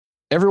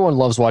Everyone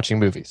loves watching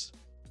movies,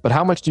 but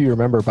how much do you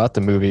remember about the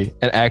movie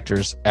and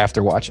actors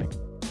after watching?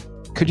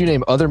 Could you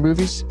name other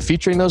movies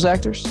featuring those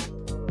actors?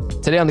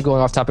 Today on the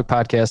Going Off Topic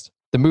podcast,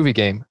 The Movie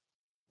Game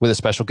with a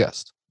special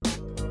guest.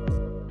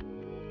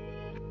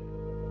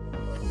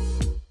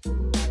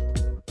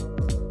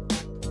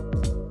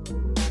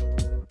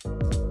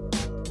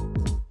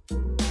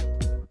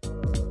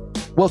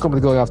 Welcome to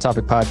the Going Off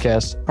Topic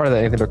podcast, part of the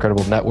Anything But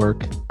Credible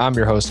network. I'm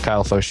your host,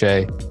 Kyle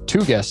Fauché.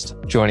 Two guests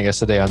joining us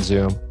today on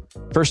Zoom.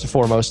 First and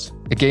foremost,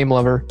 a game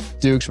lover,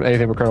 Dukes from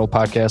Anything But Credible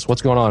podcast.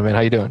 What's going on, man?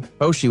 How you doing?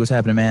 Fauché, what's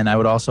happening, man? I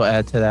would also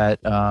add to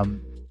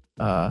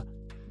that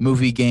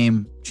movie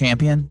game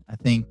champion. I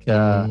think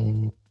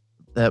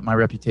that my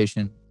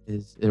reputation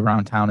is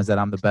around town is that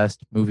I'm the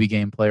best movie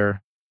game player.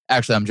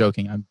 Actually, I'm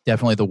joking. I'm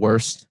definitely the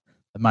worst.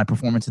 My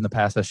performance in the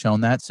past has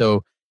shown that.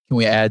 So can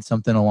we add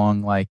something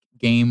along like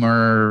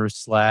gamer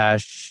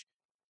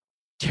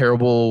 /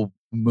 terrible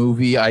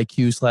movie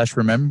IQ /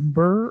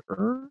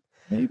 remember?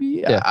 Maybe?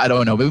 Yeah. I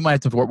don't know. Maybe we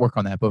might have to work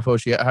on that. But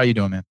Fauché, how are you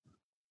doing, man?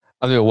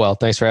 I'm doing well.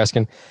 Thanks for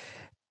asking.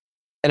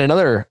 And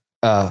another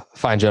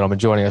fine gentleman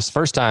joining us.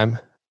 First time,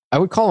 I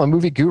would call him a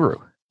movie guru.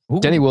 Ooh.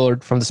 Denny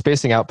Willard from the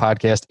Spacing Out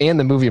podcast and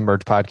the Movie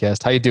Merge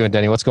podcast. How you doing,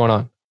 Denny? What's going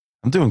on?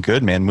 I'm doing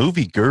good, man.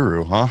 Movie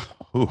guru, huh?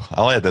 Ooh,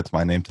 I'll add that to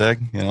my name tag.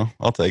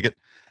 I'll take it.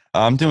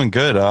 I'm doing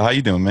good. How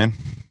you doing, man?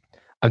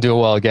 I'm doing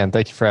well again.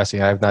 Thank you for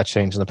asking. I have not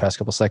changed in the past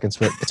couple seconds,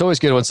 but it's always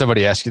good when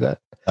somebody asks you that.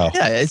 Oh,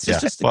 Yeah, it's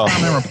just a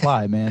common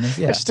reply, man. It's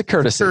just a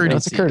courtesy.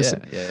 It's a courtesy.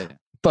 Yeah.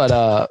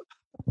 But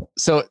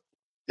so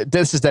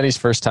this is Denny's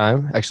first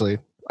time. Actually,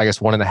 I guess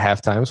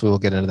 1.5 times. We will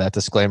get into that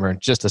disclaimer in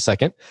just a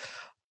second.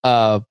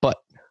 But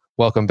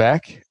welcome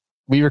back.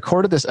 We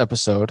recorded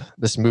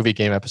this movie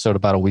game episode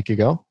about a week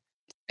ago.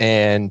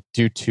 And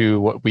due to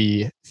what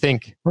we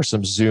think were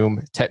some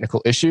Zoom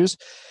technical issues,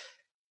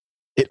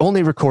 it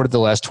only recorded the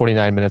last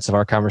 29 minutes of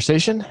our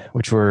conversation,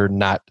 which were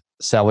not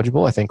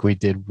salvageable. I think we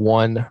did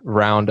one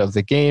round of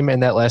the game in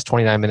that last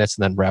 29 minutes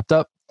and then wrapped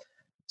up.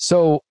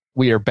 So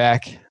we are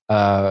back.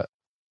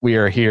 We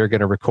are here going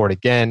to record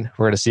again.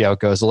 We're going to see how it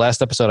goes. The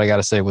last episode, I got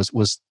to say,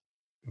 was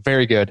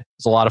very good. It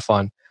was a lot of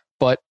fun,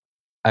 but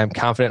I'm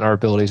confident in our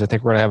abilities. I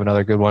think we're going to have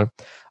another good one.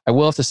 I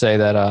will have to say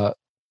that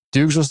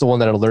Dukes was the one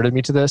that alerted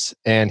me to this,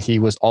 and he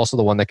was also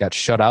the one that got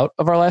shut out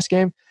of our last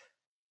game.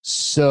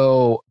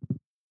 So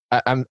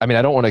I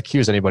don't want to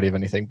accuse anybody of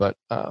anything, but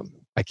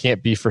I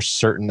can't be for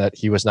certain that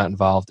he was not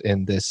involved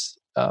in this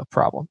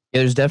problem.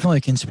 Yeah, there's definitely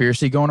a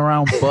conspiracy going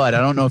around, but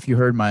I don't know if you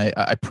heard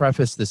I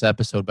prefaced this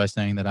episode by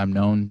saying that I'm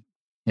known,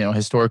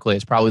 historically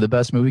as probably the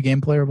best movie game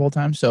player of all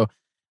time. So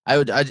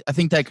I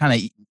think that kind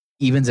of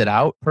evens it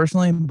out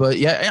personally. But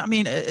yeah, I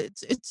mean,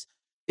 it's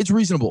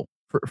reasonable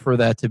for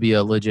that to be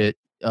a legit,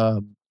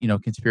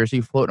 conspiracy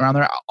floating around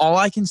there. All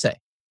I can say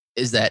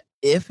is that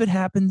if it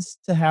happens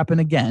to happen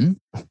again,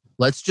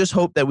 let's just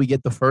hope that we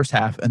get the first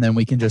half and then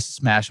we can just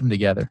smash them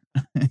together.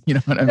 You know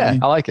what I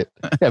mean? I like it.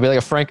 Yeah, it'd be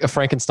like a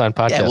Frankenstein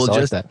podcast. Yeah, I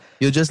like that.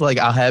 You'll just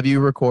I'll have you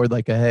record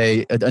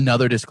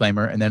another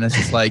disclaimer, and then it's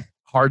just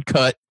hard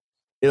cut.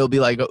 It'll be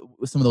like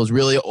some of those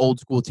really old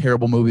school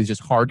terrible movies,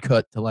 just hard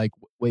cut to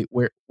wait,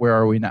 where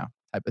are we now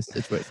type of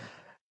situation.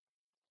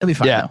 It'll be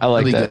fine. Yeah, I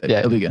like that. Good. Yeah,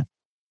 it'll be good.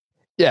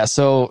 Yeah.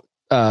 So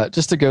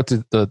just to go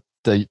to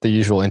the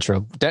usual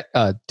intro,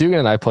 Dugan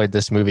and I played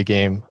this movie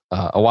game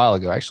a while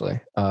ago, actually.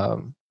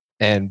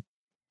 And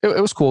it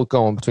was cool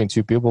going between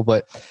two people,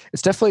 but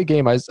it's definitely a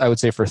game I would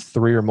say for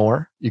 3 or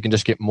more. You can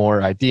just get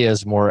more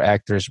ideas, more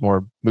actors,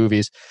 more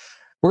movies.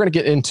 We're going to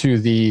get into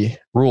the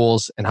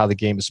rules and how the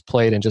game is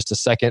played in just a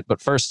second.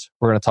 But first,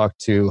 we're going to talk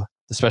to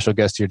the special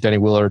guest here, Denny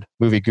Willard,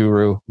 movie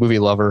guru, movie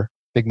lover,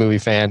 big movie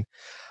fan.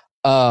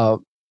 Give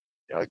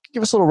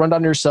us a little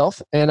rundown of yourself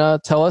and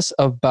give us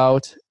a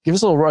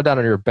little rundown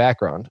on your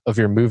background, of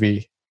your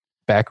movie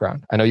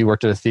background. I know you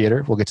worked at a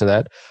theater. We'll get to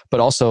that. But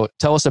also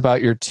tell us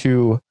about your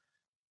two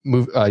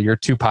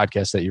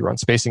podcasts that you run,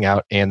 Spacing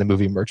Out and the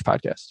Movie Merge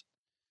podcast.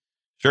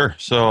 Sure.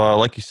 So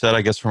like you said,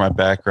 I guess for my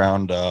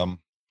background,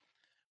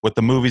 with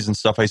the movies and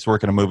stuff, I used to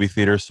work in a movie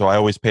theater. So I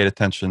always paid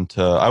attention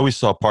I always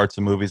saw parts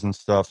of movies and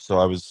stuff. So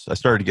I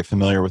started to get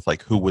familiar with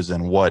who was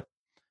in what.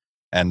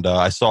 And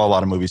I saw a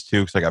lot of movies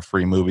too, because I got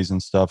free movies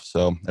and stuff.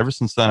 So ever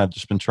since then, I've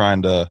just been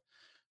trying to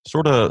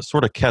sort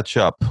of catch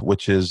up,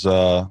 which is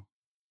the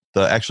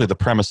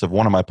premise of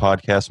one of my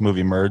podcasts,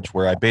 Movie Merge,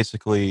 where I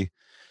basically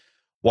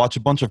watch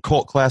a bunch of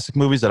cult classic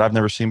movies that I've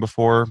never seen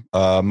before,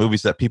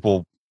 movies that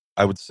people,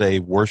 I would say,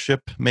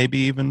 worship, maybe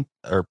even,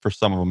 or for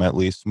some of them at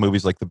least,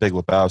 movies like The Big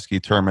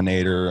Lebowski,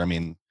 Terminator,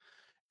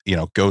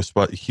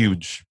 Ghostbusters,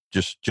 huge,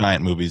 just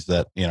giant movies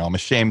that, I'm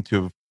ashamed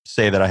to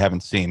say that I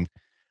haven't seen.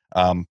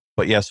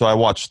 But yeah, so I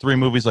watch 3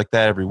 movies like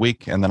that every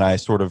week, and then I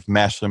sort of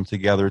mash them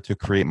together to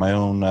create my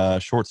own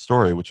short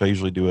story, which I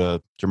usually do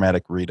a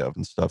dramatic read of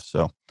and stuff.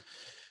 So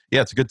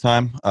yeah, it's a good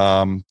time.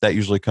 That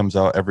usually comes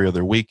out every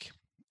other week.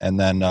 And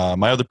then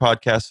my other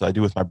podcast I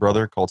do with my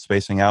brother called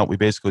Spacing Out. We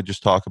basically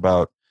just talk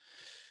about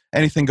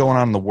anything going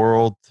on in the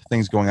world,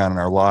 things going on in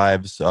our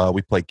lives.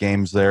 We play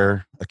games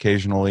there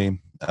occasionally.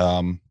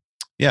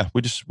 yeah,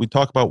 we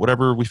talk about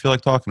whatever we feel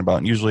like talking about,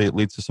 and usually it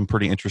leads to some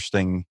pretty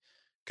interesting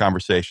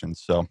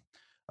conversations. So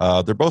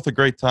they're both a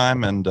great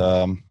time, and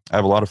I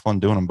have a lot of fun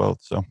doing them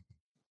both. So.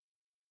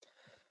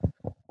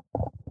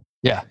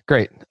 Yeah,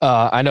 great.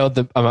 I know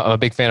I'm a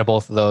big fan of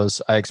both of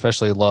those. I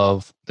especially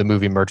love the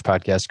Movie Merch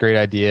podcast. Great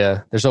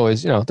idea. There's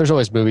always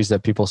movies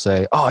that people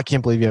say, "Oh, I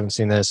can't believe you haven't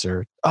seen this,"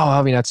 or "Oh, how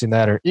have you not seen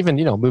that?" Or even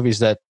movies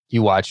that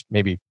you watched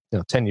maybe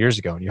 10 years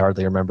ago and you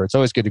hardly remember. It's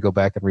always good to go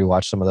back and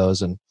rewatch some of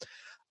those, and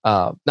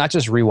not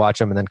just rewatch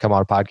them and then come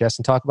on a podcast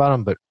and talk about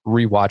them, but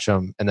rewatch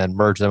them and then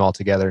merge them all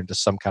together into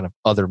some kind of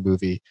other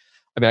movie.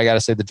 I mean, I got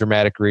to say the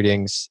dramatic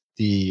readings,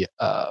 the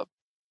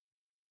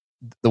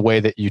way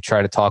that you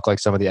try to talk like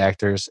some of the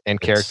actors and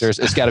characters,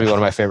 it's got to be one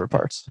of my favorite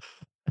parts.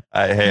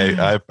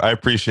 I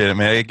appreciate it,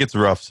 man. It gets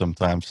rough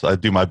sometimes. I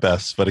do my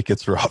best, but it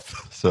gets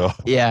rough. So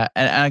yeah,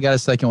 and I got a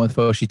second with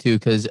Foshi too,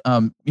 because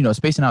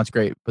Spacing Out's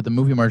great, but the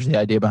Movie Merge, the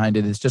idea behind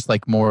it is just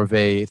like more of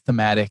a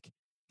thematic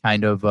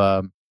kind of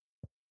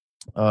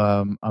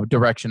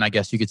direction, I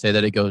guess you could say,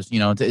 that it goes.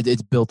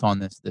 It's built on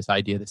this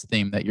idea, this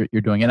theme that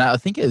you're doing, and I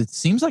think it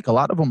seems like a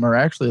lot of them are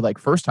actually like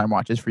first time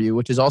watches for you,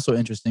 which is also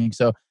interesting.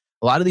 So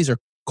a lot of these are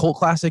cult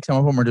classics. Some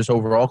of them are just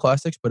overall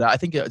classics, but I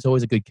think it's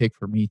always a good kick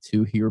for me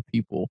to hear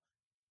people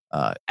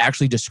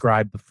actually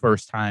describe the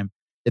first time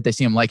that they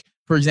see them. Like,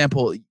 for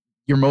example,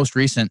 your most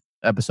recent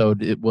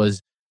episode, it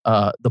was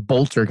the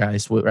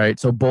Poltergeist, right?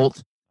 So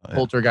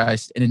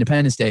Poltergeist and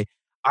Independence Day.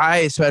 I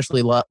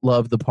especially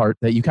love the part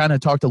that you kind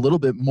of talked a little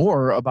bit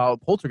more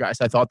about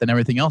Poltergeist, I thought, than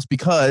everything else,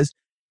 because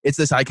it's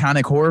this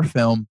iconic horror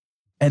film.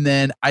 And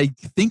then I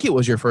think it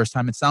was your first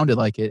time. It sounded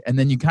like it. And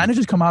then you kind of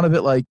just come out of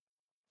it like,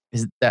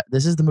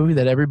 this is the movie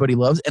that everybody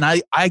loves? And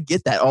I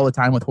get that all the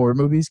time with horror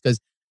movies, because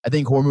I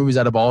think horror movies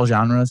out of all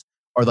genres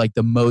are like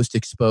the most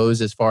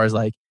exposed, as far as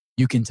like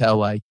you can tell,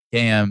 like,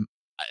 damn,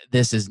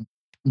 this is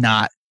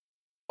not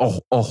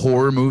a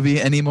horror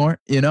movie anymore,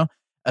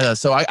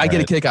 So I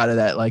get a kick out of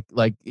that,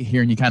 like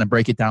hearing you kind of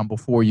break it down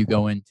before you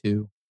go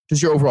into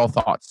just your overall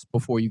thoughts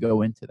before you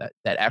go into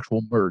that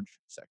actual merge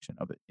section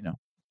of it,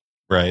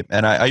 Right.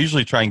 And I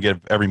usually try and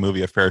give every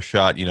movie a fair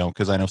shot,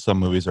 because I know some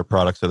movies are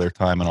products of their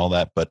time and all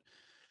that, but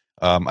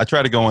I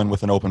try to go in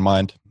with an open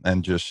mind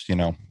and just,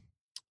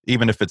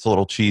 even if it's a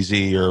little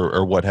cheesy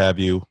or what have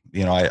you,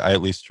 I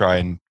at least try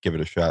and give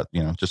it a shot,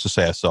 just to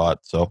say I saw it.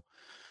 So.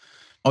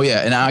 Oh yeah,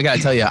 and I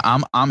gotta tell you,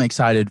 I'm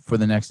excited for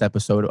the next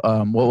episode.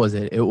 What was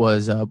it? It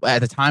was at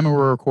the time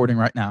we're recording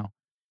right now.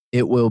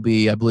 It will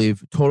be, I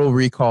believe, Total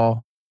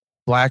Recall,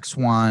 Black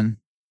Swan,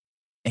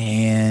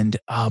 and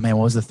oh man,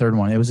 what was the third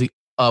one? It was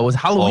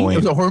Halloween. It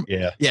was a horror.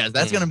 Yeah,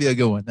 that's gonna be a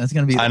good one. That's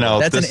gonna be. I know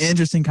that's an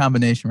interesting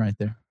combination right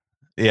there.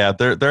 Yeah,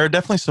 there are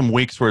definitely some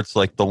weeks where it's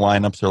like the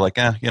lineups are like,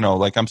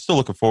 like I'm still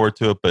looking forward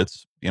to it, but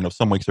it's,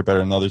 some weeks are better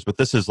than others. But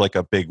this is like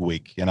a big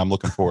week, and I'm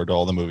looking forward to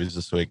all the movies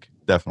this week.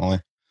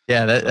 Definitely.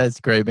 Yeah, that's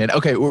great, man.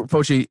 Okay,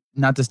 Foshi,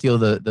 not to steal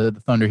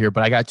the thunder here,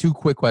 but I got two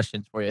quick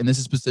questions for you, and this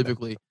is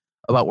specifically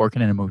about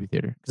working in a movie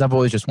theater, because I've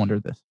always just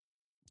wondered this.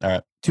 All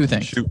right. Two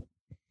things. Shoot.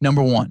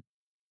 Number one,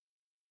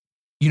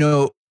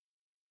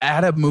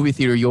 at a movie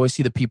theater, you always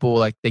see the people,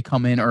 like, they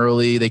come in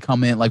early, they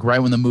come in like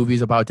right when the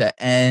movie's about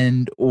to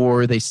end,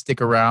 or they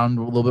stick around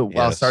a little bit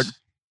while it starts.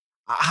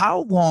 How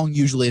long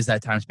usually is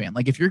that time span?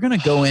 Like, if you're going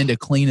to go in to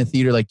clean a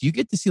theater, like, do you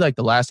get to see like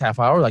the last half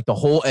hour, like the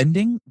whole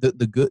ending, the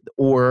good,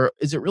 or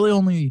is it really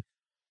only,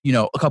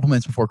 a couple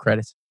minutes before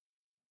credits?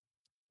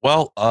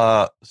 Well,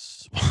 I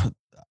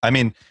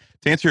mean,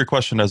 to answer your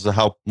question as to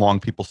how long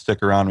people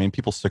stick around, I mean,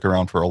 people stick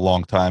around for a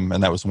long time,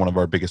 and that was one of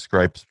our biggest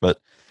gripes. But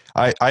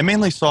I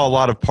mainly saw a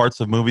lot of parts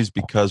of movies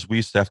because we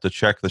used to have to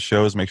check the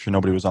shows, make sure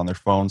nobody was on their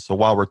phones. So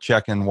while we're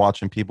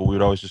watching people, we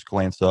would always just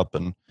glance up,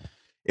 and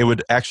it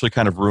would actually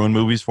kind of ruin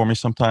movies for me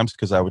sometimes,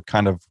 because I would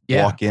kind of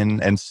walk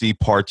in and see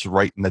parts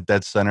right in the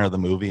dead center of the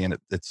movie, and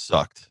it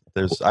sucked.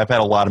 I've had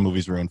a lot of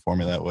movies ruined for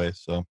me that way.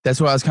 So that's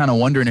why I was kind of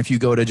wondering if you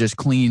go to just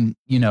clean,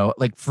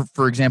 like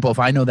for example, if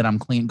I know that I'm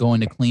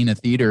going to clean a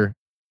theater,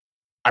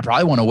 I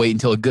probably want to wait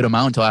until a good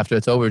amount until after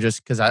it's over,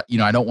 just because I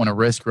don't want to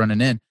risk running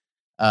in.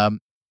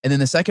 And then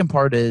the second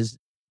part is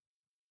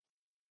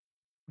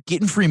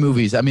getting free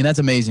movies. I mean, that's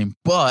amazing,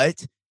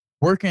 but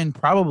working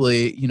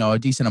probably, a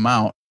decent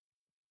amount.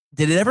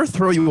 Did it ever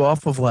throw you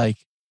off of like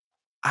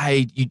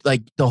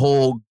the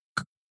whole,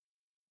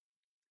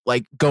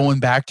 like, going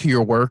back to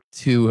your work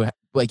to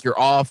like you're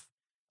off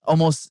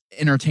almost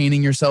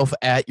entertaining yourself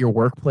at your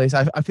workplace?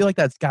 I feel like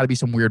that's got to be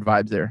some weird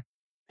vibes there.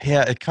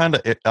 Yeah,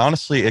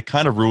 honestly, it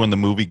kind of ruined the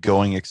movie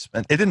going. It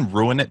didn't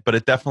ruin it, but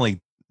it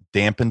definitely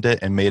dampened it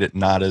and made it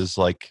not as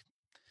like,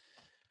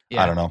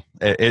 I don't know.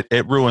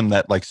 It ruined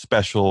that like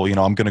special,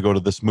 I'm going to go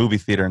to this movie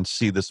theater and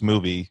see this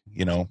movie,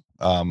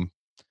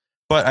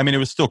 But I mean, it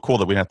was still cool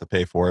that we didn't have to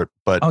pay for it.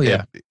 But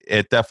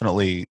it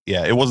definitely,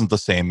 it wasn't the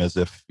same as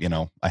if,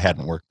 I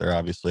hadn't worked there.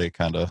 Obviously, it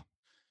kind of,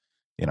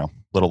 a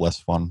little less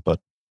fun. But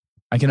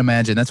I can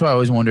imagine. That's why I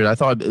always wondered. I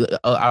thought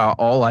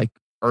all like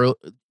early,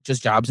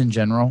 just jobs in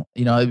general,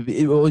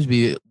 it would always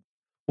be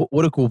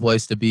what a cool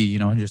place to be,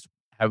 and just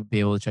be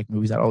able to check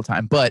movies out all the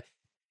time. But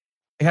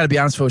I got to be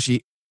honest,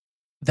 Foshi,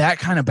 that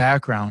kind of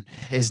background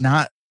is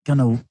not going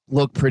to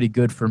look pretty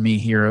good for me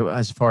here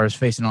as far as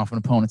facing off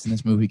with opponents in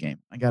this movie game.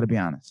 I got to be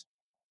honest.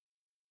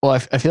 Well,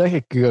 I feel like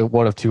it could go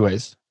one of two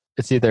ways.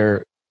 It's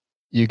either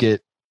you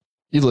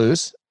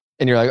lose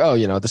and you're like,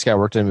 oh, this guy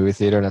worked in a movie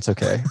theater and that's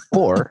okay.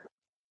 Or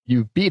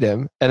you beat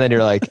him and then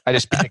you're like, I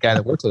just beat the guy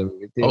that worked in a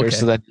movie theater. Okay.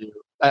 So then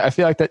I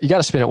feel like that you got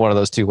to spin it one of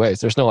those two ways.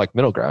 There's no like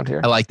middle ground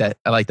here. I like that.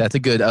 I like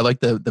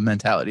the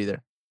mentality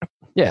there.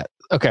 Yeah.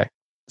 Okay.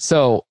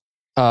 So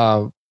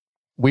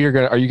we're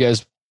going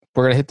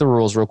to hit the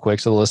rules real quick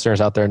so the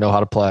listeners out there know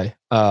how to play.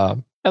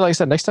 And like I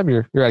said, next time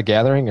you're at a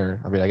gathering,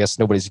 I guess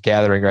nobody's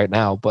gathering right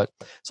now, but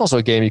it's also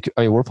a game.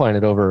 We're playing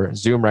it over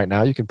Zoom right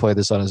now. You can play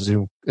this on a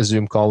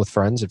Zoom call with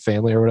friends and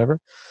family or whatever.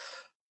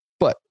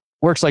 But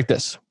works like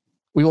this.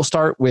 We can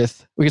start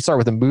with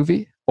a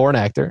movie or an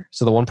actor.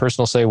 So the one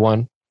person will say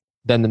one,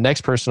 then the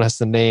next person has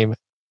to name.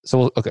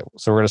 So we're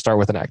going to start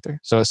with an actor.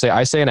 So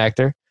I say an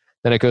actor,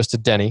 then it goes to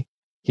Denny.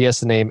 He has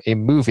to name a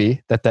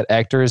movie that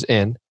actor is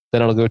in.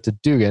 Then it'll go to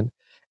Dugan,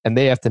 and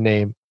they have to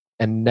name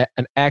an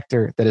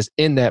actor that is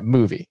in that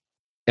movie.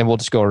 And we'll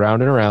just go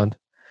around and around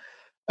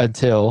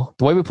until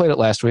the way we played it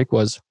last week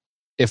was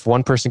if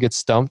one person gets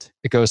stumped,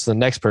 it goes to the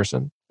next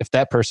person. If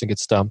that person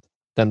gets stumped,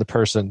 then the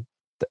person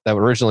that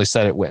originally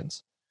said it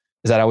wins.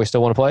 Is that how we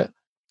still want to play it?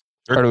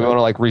 Or do we want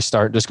to like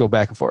restart and just go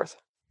back and forth?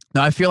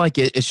 No, I feel like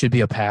it should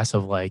be a pass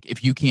of like,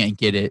 if you can't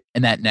get it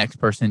and that next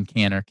person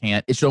can or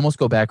can't, it should almost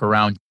go back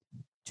around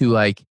to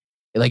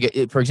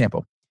for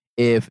example,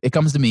 if it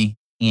comes to me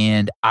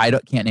and I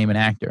can't name an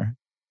actor,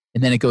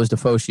 and then it goes to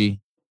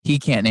Foshi, he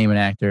can't name an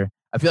actor.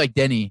 I feel like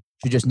Denny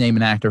should just name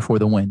an actor for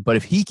the win. But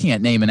if he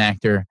can't name an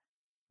actor,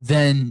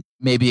 then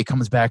maybe it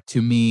comes back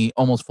to me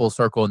almost full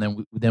circle,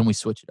 and then we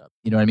switch it up.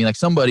 You know what I mean? Like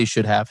somebody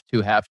should have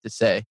to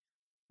say,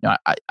 no,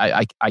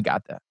 I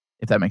got that.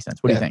 If that makes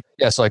sense. What do you think?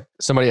 Yeah, so like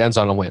somebody ends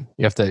on a win.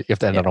 You have to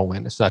end on a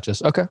win. It's not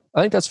just okay.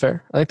 I think that's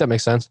fair. I think that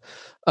makes sense.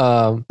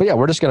 But yeah,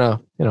 we're just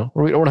gonna,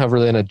 we don't have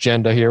really an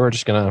agenda here. We're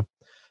just gonna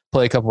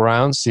play a couple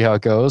rounds, see how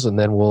it goes, and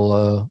then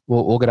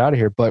we'll get out of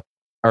here. But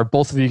are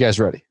both of you guys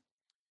ready?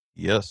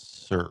 Yes,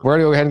 sir. We're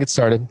gonna go ahead and get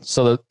started.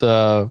 So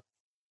the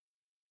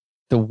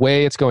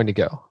way it's going to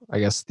go, I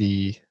guess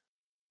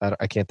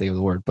I can't think of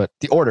the word, but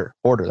the order.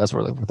 That's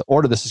where the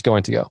order this is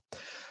going to go.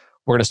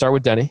 We're gonna start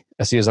with Denny,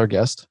 as he is our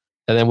guest.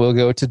 And then we'll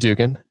go to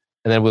Dugan,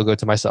 and then we'll go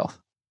to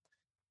myself.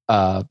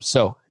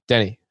 So,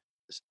 Denny,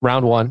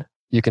 round one,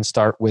 you can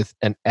start with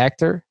an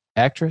actor,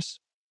 actress,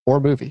 or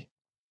movie.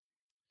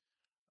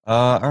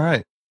 All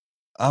right.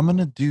 I'm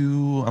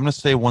gonna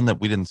say one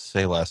that we didn't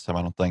say last time,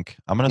 I don't think.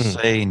 I'm gonna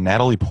say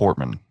Natalie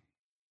Portman.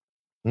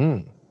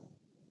 The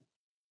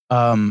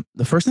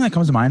first thing that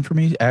comes to mind for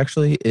me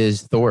actually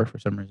is Thor for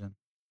some reason.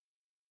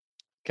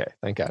 Okay,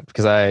 thank God.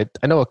 Because I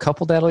know a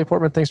couple Natalie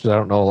Portman things, but I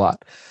don't know a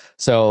lot.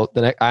 So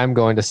I'm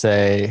going to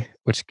say,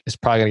 which is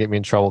probably going to get me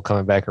in trouble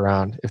coming back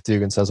around if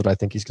Dugan says what I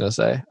think he's going to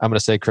say. I'm going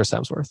to say Chris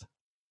Hemsworth.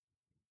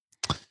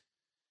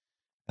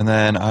 And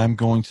then I'm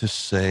going to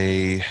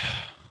say,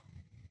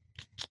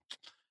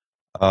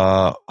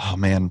 oh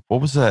man,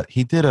 what was that?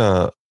 He did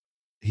a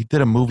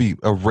movie,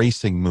 a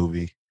racing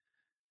movie.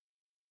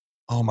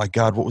 Oh my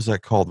God, what was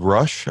that called?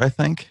 Rush, I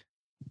think.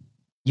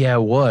 Yeah,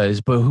 it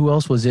was. But who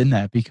else was in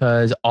that?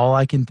 Because all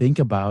I can think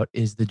about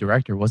is the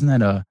director. Wasn't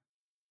that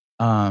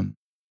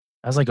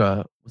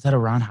was that a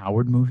Ron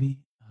Howard movie?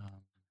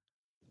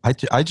 I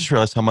just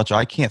realized how much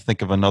I can't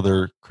think of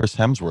another Chris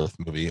Hemsworth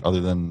movie other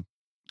than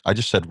I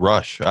just said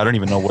Rush. I don't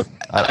even know what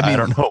I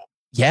don't know.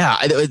 Yeah,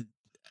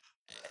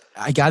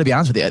 I got to be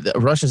honest with you.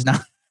 Rush is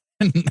not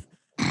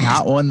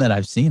not one that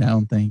I've seen. I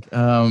don't think.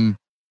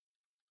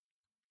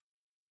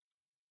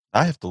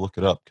 I have to look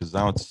it up because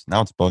now it's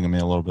bugging me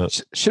a little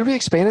bit. Should we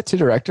expand it to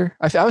director?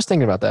 I was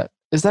thinking about that.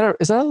 Is that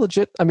a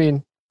legit? I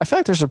mean, I feel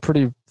like there's some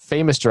pretty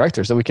famous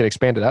directors that we could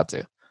expand it out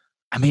to.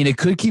 I mean, it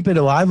could keep it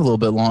alive a little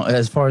bit long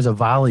as far as a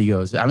volley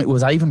goes. I mean,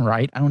 was I even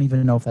right? I don't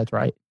even know if that's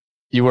right.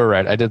 You were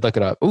right. I did look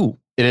it up. Ooh,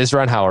 it is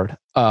Ron Howard.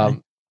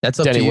 That's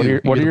up Denny, to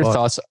you. What are your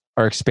thoughts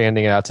are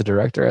expanding it out to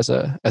director as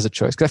a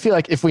choice? Because I feel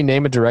like if we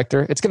name a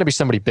director, it's going to be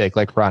somebody big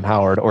like Ron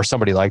Howard or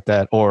somebody like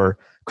that or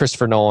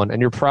Christopher Nolan,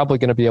 and you're probably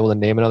going to be able to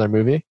name another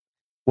movie.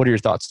 What are your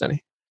thoughts,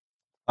 Denny?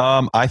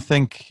 I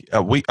think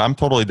I'm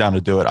totally down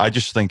to do it. I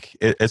just think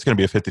it's going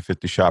to be a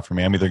 50-50 shot for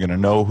me. I'm either going to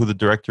know who the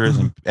director is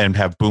and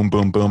have boom,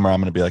 boom, boom, or I'm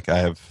going to be like,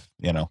 I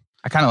kind of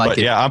like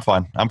it. Yeah, I'm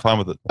fine. I'm fine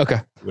with it. Okay.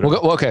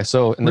 Okay.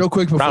 So real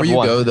quick before you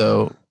go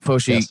though,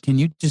 Foshi, yes. Can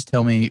you just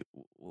tell me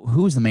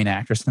who's the main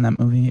actress in that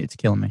movie? It's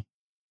killing me.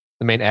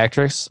 The main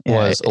actress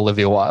was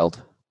Olivia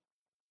Wilde.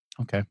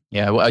 Okay.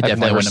 Yeah. Well, I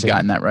definitely wouldn't have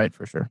gotten that right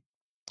for sure.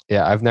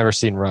 Yeah, I've never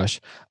seen Rush.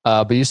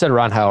 But you said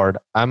Ron Howard.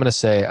 I'm going to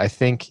say I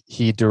think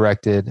he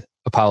directed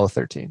Apollo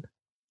 13.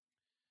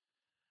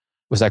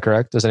 Was that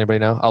correct? Does anybody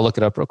know? I'll look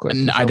it up real quick.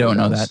 I don't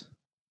know that.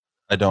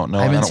 I don't know.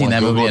 I haven't seen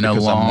that movie in a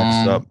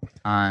long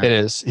time. It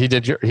is. He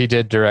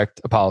did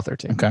direct Apollo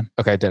 13.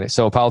 Okay, Denny.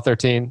 So Apollo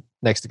 13,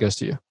 next it goes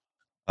to you.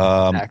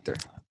 Actor.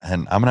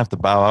 And I'm going to have to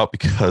bow out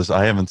because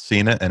I haven't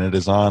seen it and it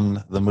is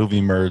on the movie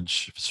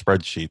merge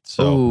spreadsheet.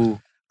 So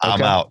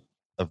I'm out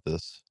of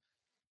this.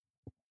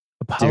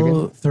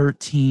 Apollo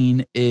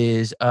 13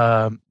 is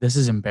this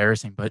is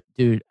embarrassing, but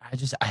dude,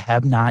 I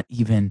have not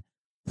even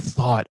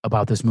thought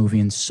about this movie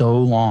in so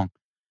long.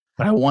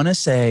 But I want to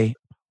say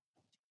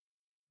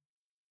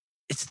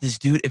it's this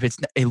dude. If it's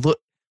a look,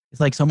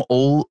 it's like some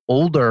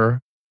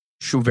older,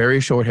 very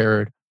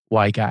short-haired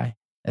white guy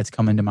that's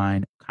coming to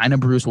mind. Kind of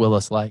Bruce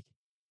Willis like.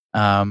 It's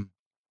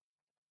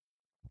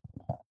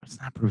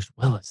not Bruce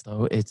Willis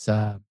though. It's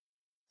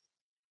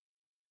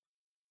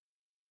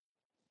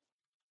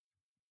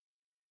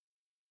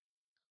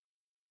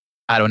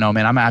I don't know,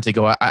 man. I'm gonna have to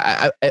go.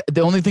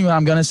 The only thing that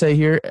I'm gonna say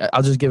here,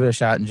 I'll just give it a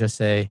shot and just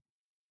say,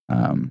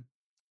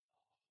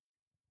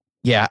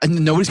 yeah,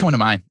 nobody's coming to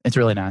mind. It's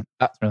really not.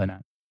 It's really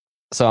not.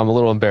 So I'm a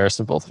little embarrassed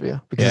in both of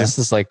you because this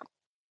is like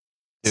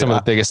some of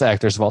the biggest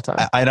actors of all time.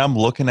 I'm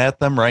looking at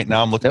them right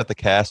now. I'm looking at the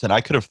cast, and I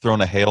could have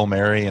thrown a Hail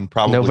Mary and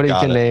probably nobody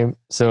can name.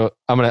 So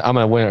I'm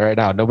gonna win it right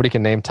now. Nobody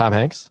can name Tom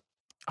Hanks.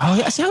 Oh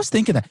yeah, see, I was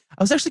thinking that.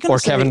 I was actually gonna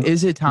say, Kevin,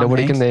 is it Tom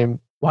nobody Hanks? Nobody can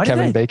name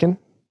Kevin Bacon.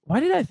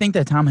 Why did I think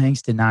that Tom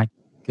Hanks did not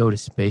go to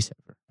space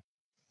ever?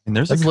 And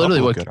there's That's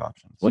literally what good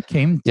options. What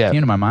came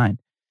to my mind?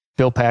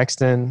 Bill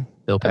Paxton.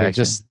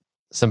 Just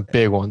some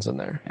big ones in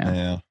there.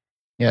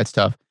 Yeah, it's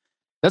tough.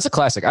 That's a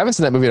classic. I haven't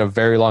seen that movie in a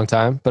very long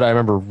time, but I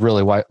remember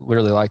really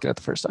liking it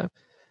the first time.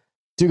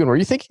 Dugan, were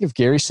you thinking of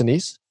Gary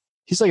Sinise?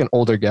 He's like an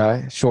older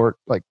guy, short,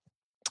 like.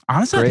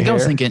 Honestly, I think I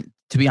was thinking.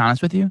 To be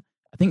honest with you,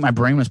 I think my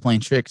brain was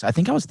playing tricks. I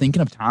think I was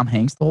thinking of Tom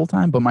Hanks the whole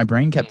time, but my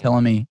brain kept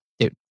telling me,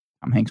 "Dude,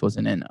 Tom Hanks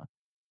wasn't in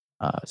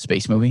a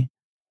space movie."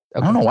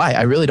 Okay. I don't know why.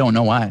 I really don't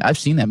know why. I've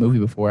seen that movie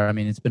before. I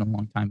mean, it's been a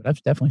long time, but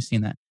I've definitely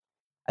seen that.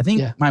 I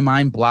think my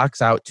mind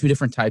blocks out two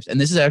different types, and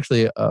this is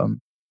actually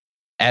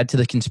add to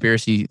the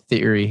conspiracy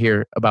theory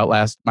here about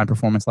my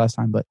performance last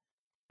time. But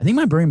I think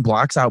my brain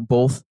blocks out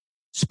both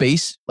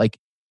space, like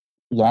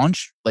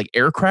launch, like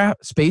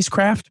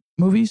spacecraft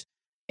movies,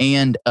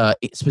 and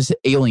specific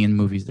alien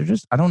movies. They're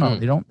just I don't know.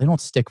 They don't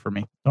stick for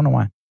me. I don't know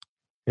why.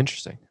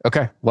 Interesting.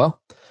 Okay,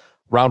 well.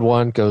 Round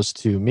one goes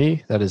to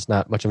me. That is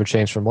not much of a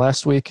change from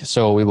last week,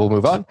 so we will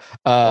move on.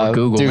 Or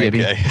Google,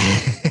 maybe.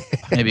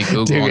 Maybe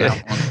Google.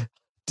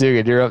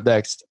 Dugan, you're up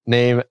next.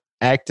 Name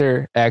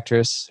actor,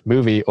 actress,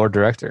 movie, or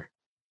director.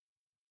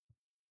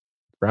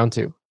 Round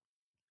two.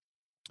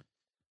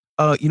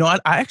 I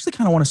actually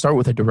kind of want to start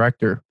with a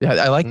director.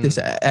 I like this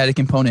added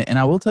component, and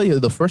I will tell you,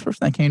 the first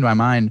person that came to my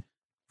mind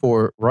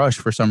for Rush,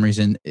 for some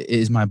reason,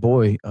 is my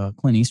boy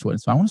Clint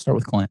Eastwood. So I want to start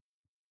with Clint.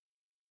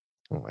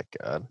 Oh my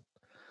God.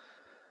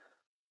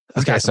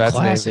 He's got some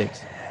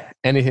classics.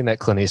 Anything that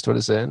Clint Eastwood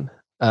is in.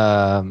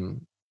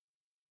 I'm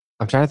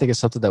trying to think of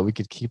something that we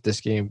could keep this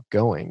game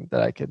going,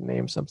 that I could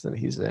name something that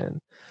he's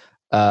in.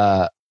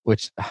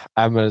 Which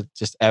I'm going to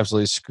just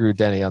absolutely screw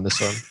Denny on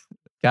this one.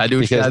 Gotta do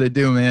what you gotta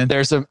do, man.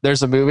 There's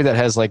a movie that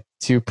has like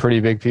two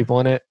pretty big people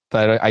in it,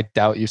 but I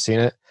doubt you've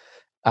seen it.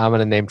 I'm going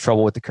to name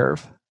Trouble with the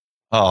Curve.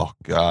 Oh,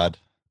 God.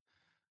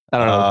 I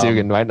don't know.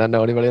 Dugan might not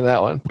know anybody in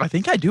that one. I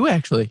think I do,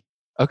 actually.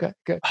 Okay,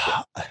 good.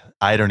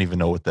 I don't even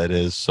know what that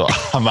is, so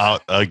I'm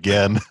out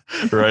again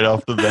right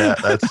off the bat.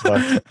 That's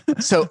fine.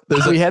 So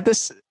we had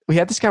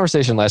this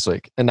conversation last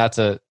week, and not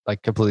to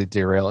like completely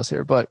derail us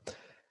here, but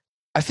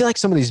I feel like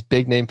some of these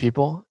big name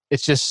people,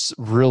 it's just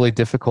really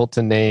difficult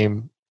to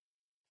name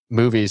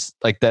movies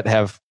like that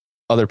have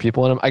other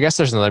people in them. I guess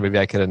there's another movie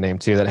I could have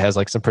named too that has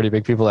like some pretty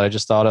big people that I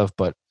just thought of,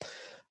 but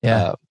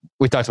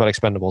we talked about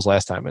Expendables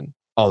last time and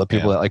all the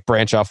people that like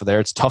branch off of there.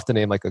 It's tough to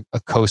name like a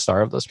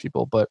co-star of those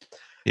people, but.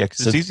 Yeah,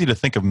 because it's easy to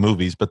think of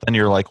movies, but then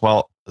you're like,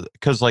 well,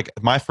 because like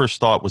my first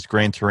thought was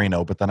Gran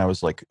Torino, but then I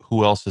was like,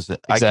 who else is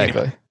it?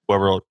 Exactly. I can't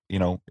whoever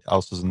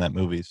else is in that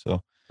movie.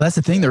 So that's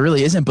the thing. There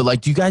really isn't. But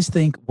like, do you guys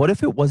think? What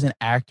if it was an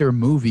actor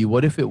movie?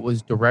 What if it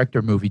was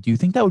director movie? Do you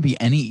think that would be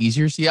any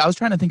easier? See, I was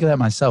trying to think of that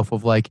myself.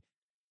 Of like,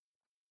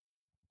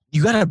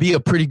 you got to be a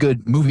pretty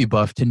good movie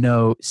buff to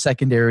know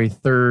secondary,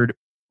 third,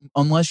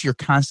 unless you're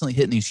constantly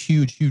hitting these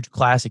huge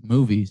classic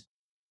movies.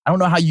 I don't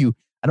know how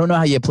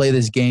you play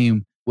this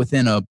game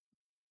within a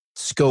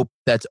scope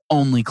that's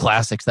only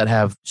classics that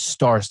have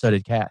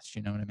star-studded casts.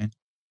 You know what I mean?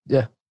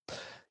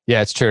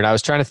 Yeah, it's true. And I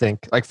was trying to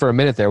think, like for a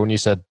minute there when you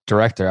said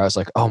director, I was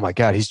like, oh my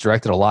God, he's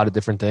directed a lot of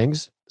different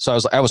things. So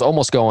I was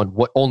almost going,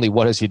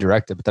 what has he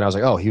directed? But then I was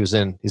like, oh, he's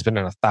been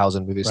in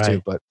 1,000 movies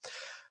too. But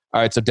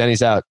all right, so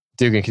Denny's out.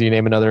 Dugan, can you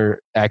name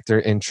another actor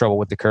in Trouble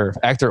with the Curve?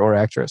 Actor or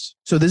actress?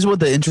 So this is what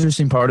the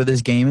interesting part of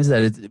this game is,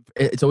 that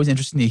it's always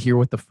interesting to hear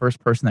what the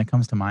first person that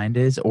comes to mind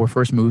is, or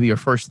first movie or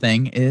first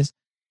thing is.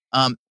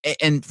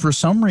 And for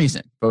some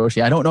reason,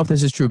 Boshi, I don't know if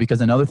this is true,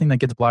 because another thing that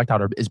gets blocked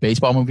out is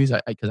baseball movies,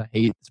 because I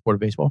hate the sport of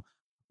baseball.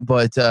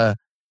 But I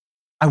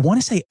want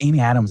to say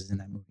Amy Adams is in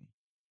that movie.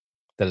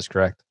 That is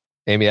correct.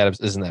 Amy Adams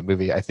is in that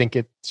movie. I think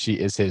she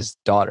is his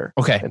daughter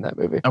in that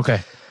movie. Okay.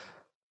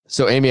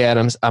 So Amy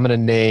Adams, I'm going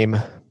to name,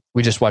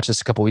 we just watched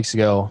this a couple weeks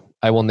ago.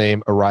 I will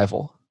name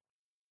Arrival.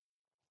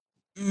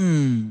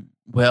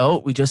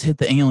 Well, we just hit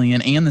the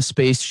alien and the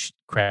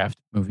spacecraft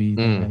movie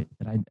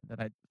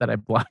that I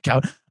block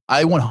out.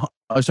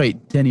 Sorry,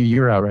 Denny,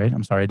 you're out, right?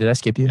 I'm sorry. Did I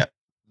skip you? Yeah.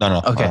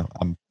 No. Okay.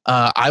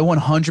 I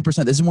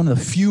 100%. This is one of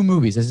the few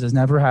movies. This does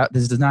not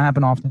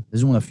happen often. This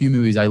is one of the few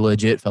movies I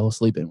legit fell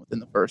asleep in within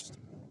the first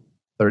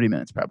 30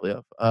 minutes, probably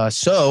of.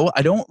 So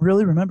I don't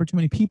really remember too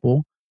many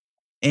people,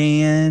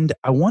 and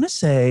I want to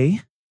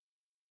say,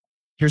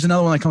 here's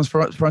another one that comes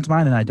front to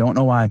mind, and I don't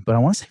know why, but I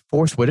want to say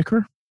Forrest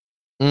Whitaker.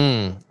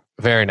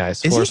 Very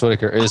nice. Is Forrest he?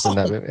 Whitaker is in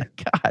that movie,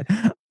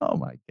 Oh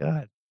my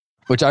god!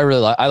 which I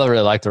really like. I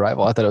really liked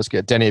Arrival. I thought it was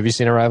good. Denny, have you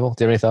seen Arrival?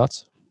 Do you have any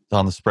thoughts? It's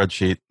on the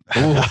spreadsheet.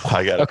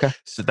 I got it. Okay.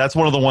 So that's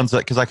one of the ones that,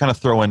 because I kind of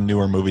throw in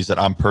newer movies that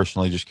I'm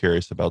personally just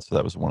curious about. So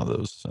that was one of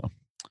those. So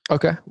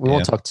Okay. We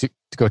won't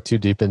go too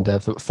deep in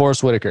depth.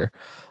 Forrest Whitaker.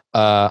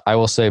 I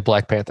will say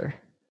Black Panther.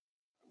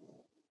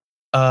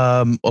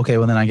 Okay,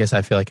 well then I guess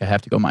I feel like I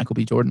have to go Michael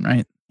B. Jordan,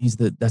 right? That's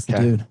the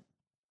Okay. dude.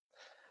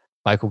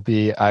 Michael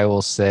B. I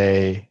will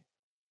say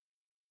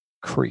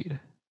Creed.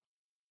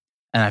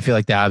 And I feel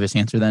like the obvious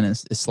answer then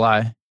is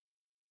Sly.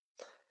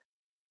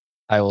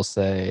 I will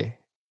say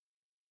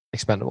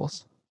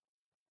Expendables.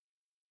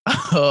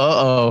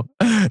 Oh,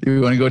 do we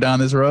want to go down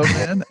this road,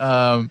 man?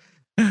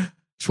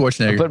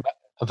 Schwarzenegger.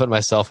 I'm putting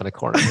myself in a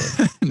corner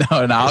here. No,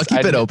 I'll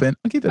keep it open.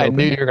 I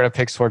knew you were going to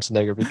pick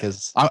Schwarzenegger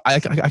because I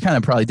kind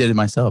of probably did it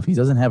myself. He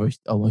doesn't have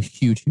a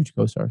huge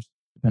co-stars,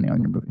 depending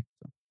on your movie.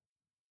 So.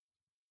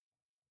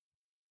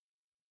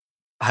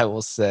 I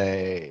will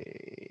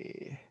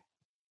say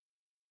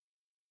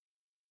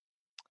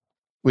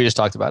we just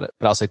talked about it,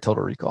 but I'll say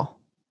Total Recall.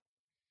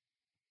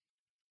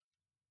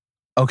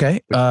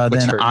 Okay, Which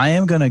then hurt? I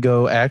am going to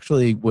go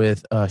actually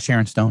with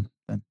Sharon Stone.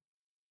 Then.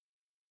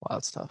 Wow,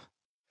 that's tough.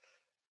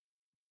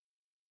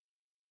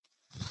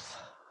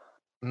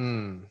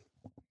 I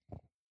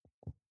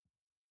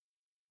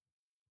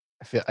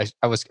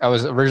was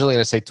originally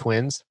going to say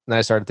Twins, and then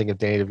I started thinking of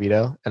Danny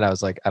DeVito, and I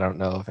was like, I don't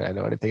know if I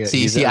know anything.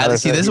 See,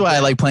 this is why I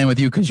like playing with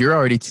you because you're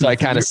already two. So I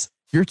kind of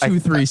you're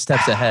 2-3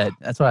 steps ahead.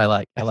 That's what I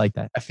like. I like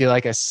that. I feel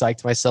like I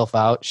psyched myself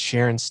out.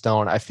 Sharon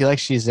Stone. I feel like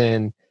she's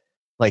in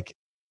like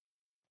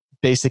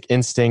Basic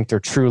Instinct or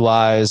True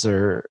Lies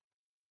or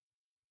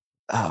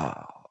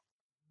I'm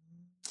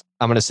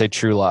going to say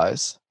True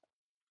Lies.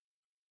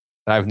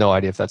 I have no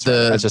idea if that's right.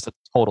 That's just a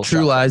total True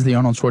shot. Lies, the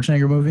Arnold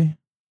Schwarzenegger movie.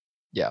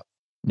 Yeah.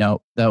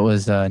 No, that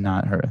was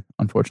not her.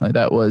 Unfortunately,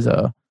 that was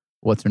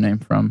what's her name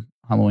from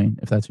Halloween.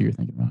 If that's who you're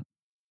thinking about.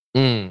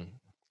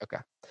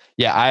 Okay.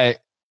 Yeah, I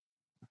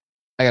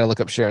got to look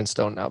up Sharon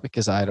Stone now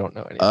because I don't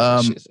know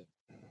anything.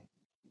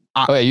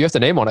 Oh yeah, you have to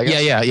name one. I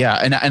guess. Yeah,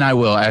 and I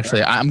will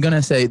actually. I'm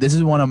gonna say this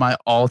is one of my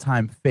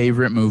all-time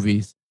favorite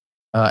movies,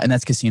 and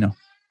that's Casino.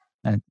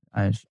 And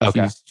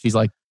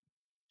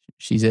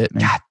she's it,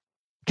 man.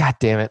 God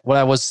damn it! What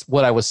I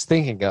was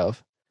thinking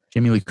of.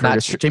 Jamie Lee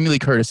Curtis. Jamie Lee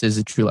Curtis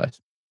is True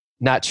Lies.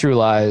 Not True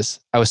Lies.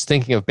 I was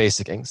thinking of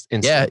Basic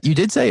Instinct. Yeah, you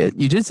did say it.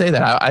 You did say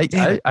that.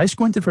 I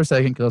squinted for a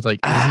second because I was like,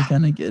 is he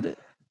gonna get it?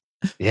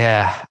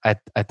 Yeah, I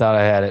thought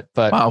I had it,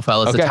 but wow,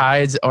 fellas, the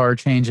tides are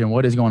changing.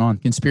 What is going on?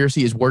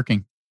 Conspiracy is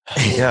working.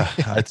 Yeah,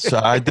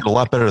 I did a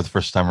lot better the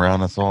first time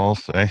around. That's all I'll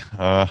say.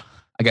 I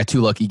got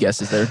 2 lucky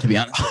guesses there, to be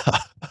honest.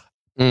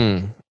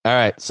 All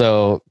right,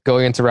 so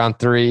going into round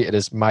 3, it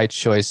is my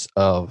choice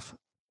of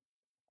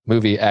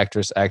movie,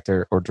 actress,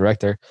 actor, or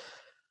director.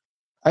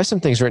 I have some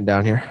things written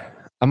down here.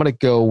 I'm going to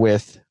go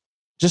with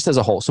just as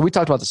a whole. So we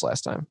talked about this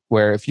last time,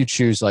 where if you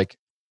choose if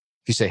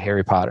you say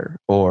Harry Potter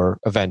or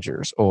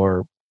Avengers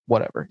or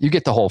whatever, you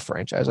get the whole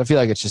franchise. I feel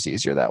like it's just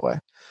easier that way.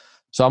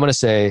 So I'm going to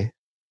say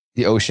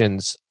the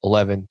Oceans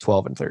 11,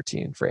 12, and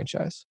 13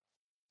 franchise.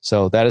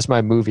 So that is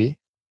my movie.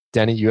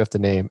 Denny, you have to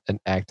name an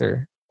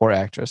actor or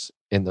actress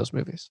in those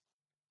movies.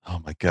 Oh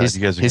my God, you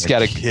guys are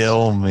going to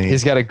kill me.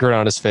 He's got a grin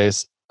on his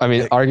face. I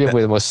mean,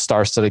 arguably the most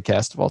star-studded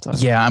cast of all time.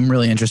 Yeah, I'm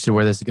really interested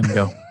where this is going to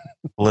go.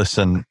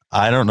 Listen,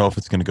 I don't know if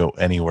it's going to go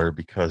anywhere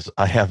because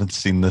I haven't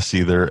seen this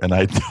either, and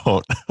I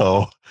don't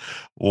know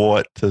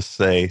what to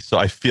say. So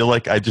I feel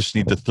like I just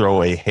need to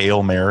throw a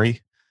Hail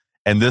Mary,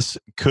 and this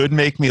could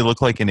make me look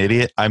like an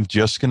idiot. I'm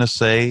just going to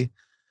say,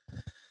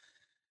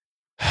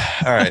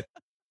 all right.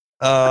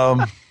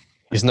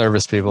 He's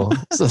nervous, people.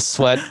 The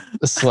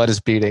sweat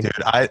is beating. Dude,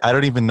 I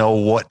don't even know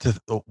what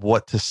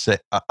to say.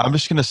 I'm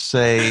just going to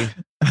say,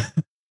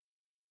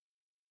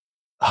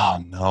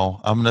 oh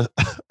no, I'm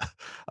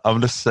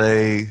gonna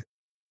say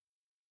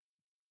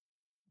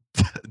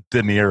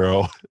De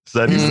Niro. Is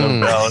that even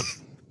valid?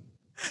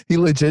 He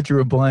legit drew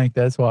a blank.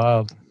 That's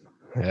wild.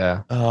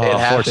 Yeah, it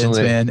happens,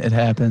 man. It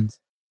happens.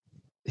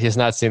 He has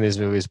not seen these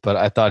movies, but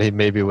I thought he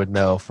maybe would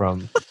know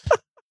from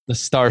the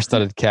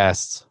star-studded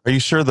casts. Are you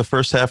sure the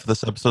first half of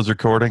this episode's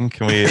recording?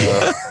 Can we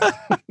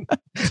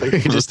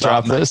just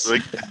drop this?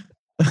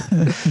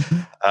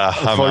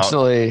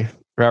 Unfortunately,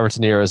 Robert De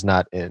Niro is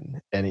not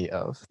in any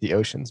of the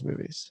Oceans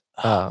movies.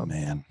 Oh,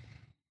 man.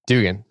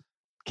 Dugan,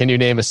 can you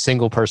name a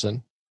single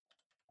person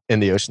in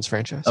the Oceans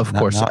franchise? Of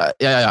course.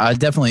 I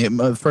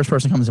definitely. First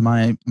person comes to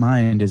my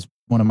mind is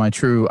one of my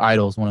true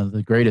idols, one of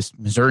the greatest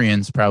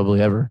Missourians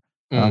probably ever.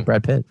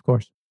 Brad Pitt, of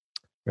course.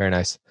 Very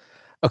nice.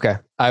 Okay.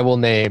 I will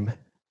name.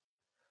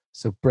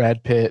 So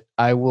Brad Pitt,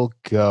 I will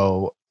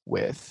go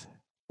with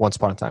Once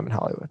Upon a Time in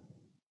Hollywood.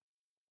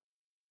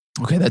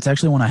 Okay, that's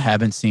actually one I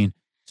haven't seen.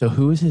 So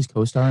who is his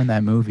co-star in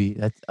that movie?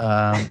 That's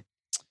oh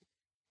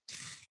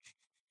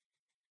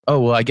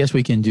well, I guess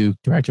we can do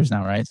directors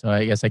now, right? So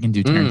I guess I can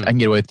do I can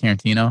get away with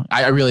Tarantino.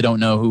 I really don't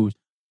know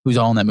who's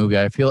all in that movie.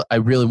 I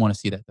really want to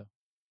see that though.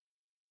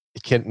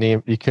 You couldn't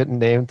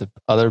name the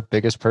other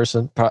biggest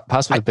person,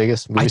 possibly the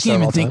biggest movie I star can't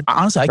of even all think. time?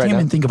 Honestly, I Right can't now?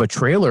 even think of a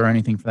trailer or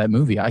anything for that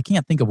movie. I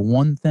can't think of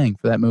one thing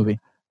for that movie.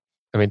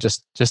 I mean,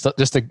 just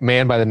a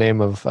man by the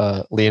name of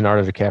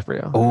Leonardo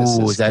DiCaprio.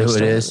 Oh, is that who it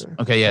co-star. is?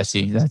 Okay, yeah.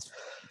 See, that's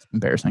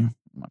embarrassing.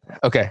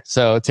 Okay,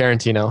 so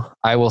Tarantino.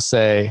 I will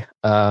say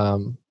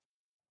one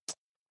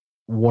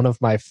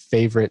of my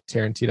favorite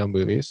Tarantino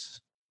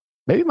movies.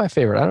 Maybe my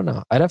favorite. I don't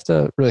know. I'd have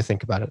to really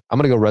think about it. I'm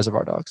gonna go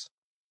Reservoir Dogs.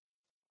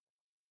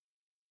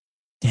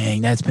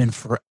 Dang, that's been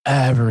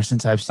forever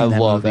since I've seen I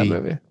that love movie.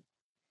 that movie.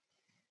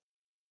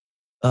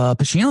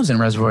 Pacino's in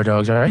Reservoir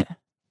Dogs, all right?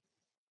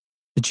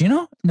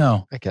 Pacino?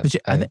 No. I can't.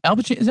 Al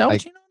Pacino? Is Al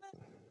Pacino in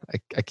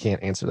that? I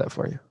can't answer that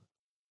for you.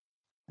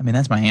 I mean,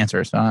 that's my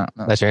answer. So I don't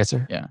know. That's your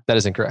answer? Yeah. That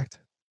is incorrect.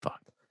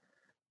 Fuck.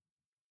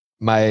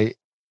 My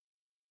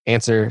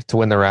answer to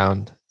win the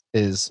round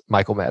is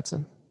Michael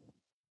Madsen.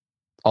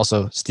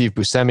 Also Steve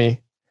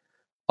Buscemi.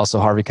 Also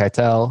Harvey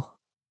Keitel.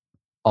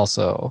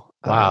 Also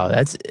Wow,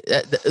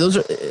 those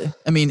are.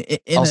 I mean,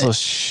 also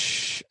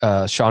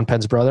Sean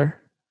Penn's brother.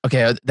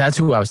 Okay, that's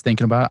who I was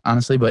thinking about,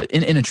 honestly. But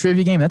in a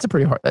trivia game, that's a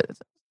pretty hard. That's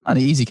not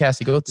an easy cast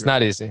to go through. It's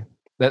not easy.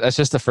 That's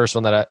just the first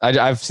one that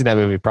I've seen that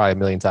movie probably a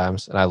million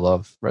times, and I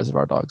love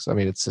Reservoir Dogs. I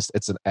mean, it's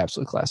an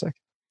absolute classic.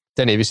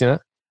 Danny, have you seen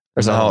it?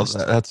 No,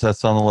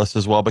 that's on the list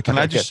as well. But can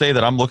I just say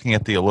that I'm looking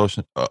at the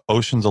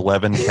Ocean's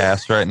 11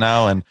 cast right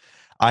now, and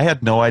I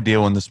had no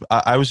idea when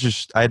I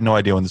had no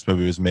idea when this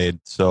movie was made.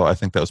 So I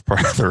think that was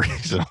part of the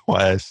reason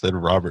why I said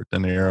Robert De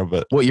Niro.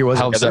 But what year was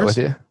it? How upset with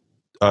you?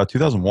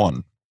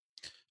 2001.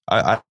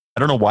 I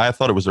don't know why I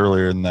thought it was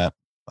earlier than that.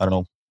 I don't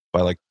know,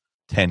 by like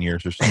 10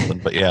 years or something.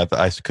 But yeah,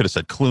 I could have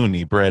said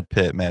Clooney, Brad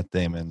Pitt, Matt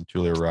Damon,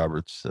 Julia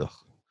Roberts. Ugh.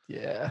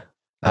 Yeah.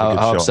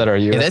 How upset are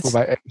you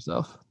about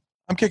yourself?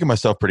 I'm kicking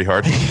myself pretty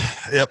hard.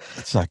 Yep,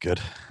 it's not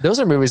good. Those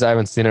are movies I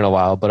haven't seen in a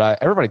while, but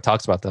everybody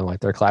talks about them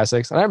like they're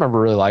classics, and I remember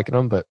really liking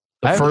them. But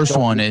the first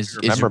one is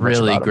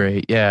really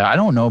great. Yeah, I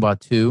don't know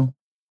about 2,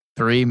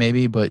 3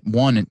 maybe, but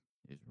 1 is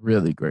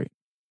really great.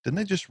 Didn't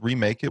they just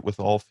remake it with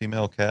all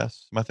female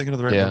cast? Am I thinking of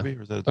the right movie?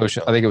 Or is that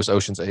I think it was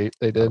Ocean's 8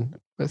 they did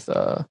with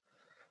I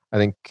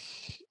think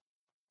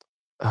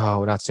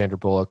not Sandra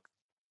Bullock.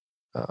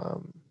 I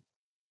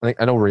think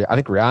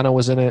Rihanna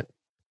was in it.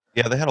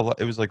 Yeah, they had a lot.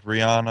 It was like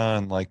Rihanna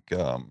and like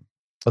oh,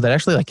 that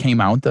actually like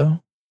came out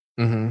though?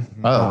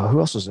 Mm-hmm. Oh, who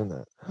else was in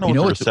that? I don't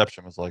know what the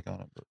reception was like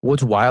on it. But.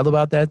 What's wild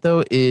about that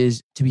though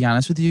is, to be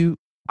honest with you,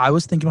 I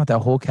was thinking about that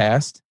whole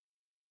cast,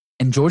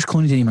 and George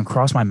Clooney didn't even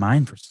cross my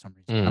mind for some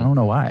reason. I don't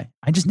know why.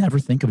 I just never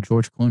think of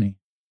George Clooney.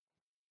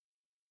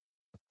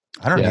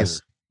 I don't either.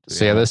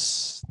 So yeah,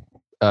 this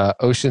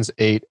Ocean's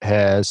 8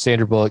 has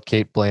Sandra Bullock,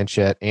 Cate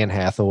Blanchett, Anne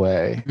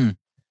Hathaway.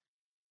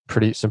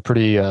 Some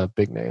pretty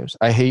big names.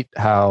 I hate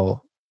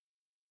how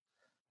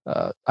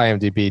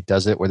IMDb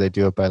does it, where they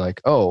do it by like,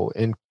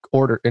 in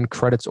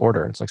credits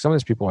order. It's like some of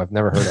these people I've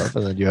never heard of,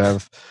 and then you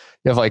have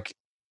like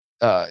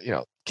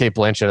Cate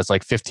Blanchett. It's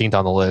like 15th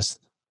on the list.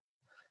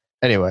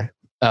 Anyway,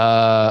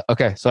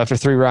 okay. So after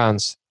 3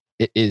 rounds,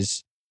 it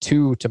is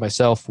 2 to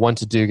myself, 1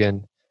 to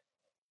Dugan,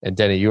 and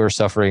Denny. You are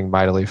suffering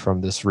mightily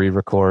from this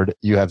re-record.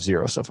 You have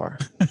 0 so far.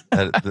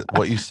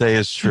 What you say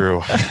is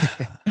true.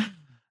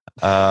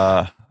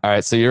 All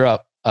right, so you're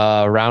up.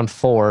 Round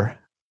 4.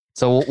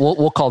 So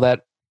we'll call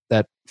that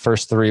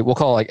first 3. We'll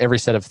call like every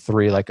set of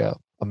 3 like a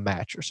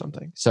match or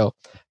something. So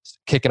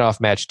kicking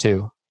off match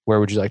 2, where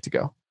would you like to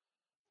go?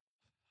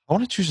 I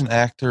want to choose an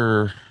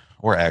actor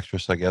or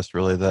actress, I guess,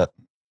 really, that,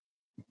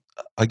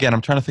 again,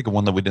 I'm trying to think of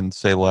one that we didn't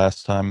say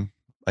last time.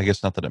 I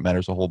guess not that it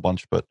matters a whole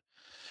bunch, but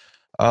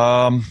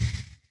I'm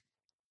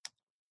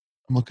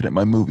looking at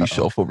my movie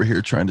shelf over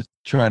here trying to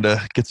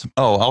get some.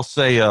 I'll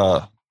say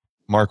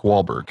Mark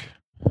Wahlberg.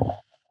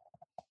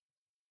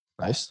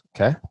 Nice.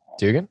 Okay.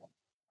 Dugan?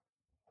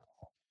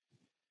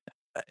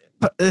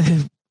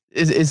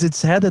 Is it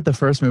sad that the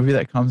first movie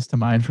that comes to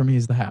mind for me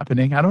is The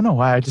Happening? I don't know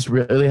why. I just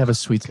really have a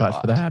sweet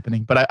spot for The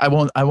Happening, but I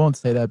won't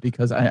say that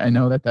because I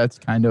know that's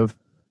kind of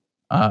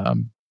tough.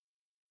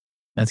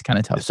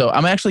 So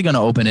I'm actually going to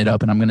open it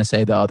up and I'm going to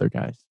say the other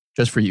guys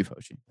just for you,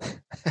 Foshi.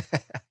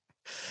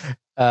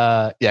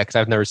 Yeah, because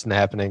I've never seen The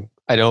Happening.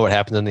 I know what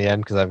happened in the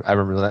end because I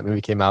remember when that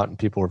movie came out and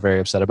people were very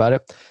upset about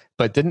it.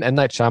 But didn't M.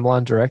 Night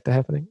Shyamalan direct The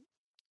Happening?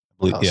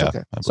 Yeah.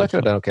 Okay. So I could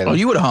have done okay. Oh,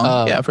 you would have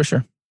hung. Yeah, for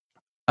sure.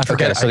 I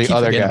forget. Okay, so the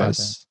other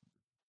guys,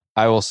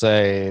 I will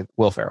say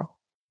Will Ferrell.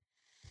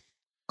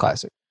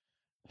 Classic.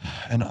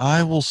 And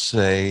I will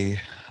say,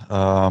 it's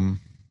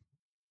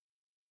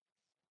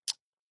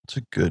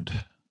a good.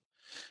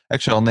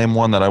 Actually, I'll name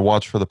one that I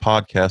watched for the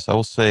podcast. I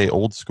will say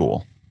Old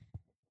School.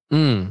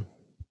 Nice.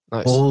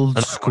 Old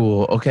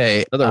School.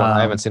 Okay. Another one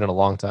I haven't seen in a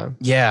long time.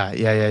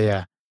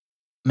 Yeah.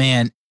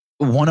 Man,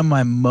 one of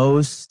my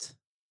most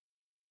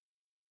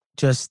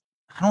I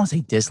don't want to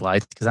say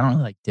disliked because I don't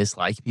really like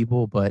dislike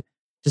people, but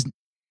just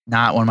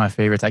not one of my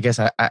favorites. I guess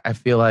I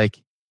feel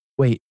like,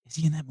 wait, is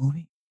he in that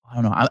movie? I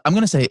don't know. I'm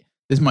gonna say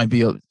this might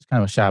be kind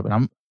of a shot,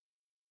 but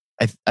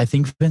I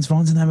think Vince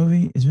Vaughn's in that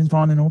movie. Is Vince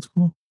Vaughn in Old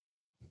School?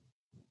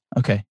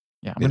 Okay,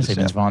 yeah, I'm gonna say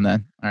Vince Vaughn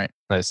then. All right,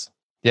 nice.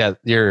 Yeah,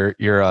 you're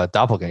a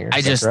doppelganger.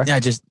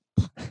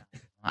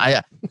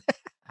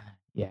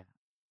 Yeah.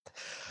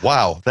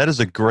 Wow, that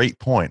is a great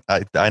point.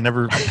 I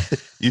never.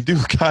 You do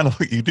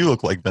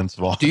look like Vince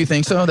Vaughn. Do you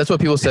think so? That's what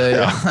people say.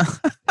 Yeah.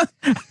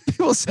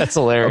 People say That's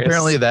hilarious.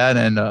 apparently that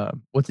and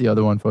what's the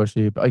other one,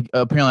 Foshi?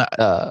 Apparently,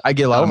 I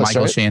get a lot of Elvis,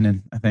 Michael right?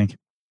 Shannon. I think.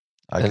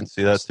 I can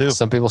see that too.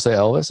 Some people say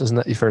Elvis. Isn't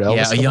that you've heard Elvis?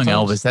 Yeah, a young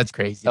times? Elvis. That's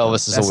crazy.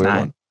 Elvis is That's a weird not,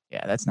 one.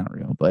 Yeah, that's not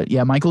real. But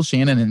yeah, Michael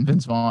Shannon and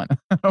Vince Vaughn.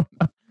 I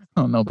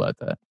don't know about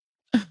that.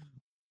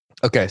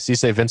 Okay, so you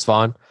say Vince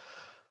Vaughn.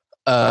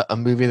 A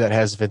movie that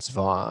has Vince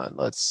Vaughn.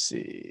 Let's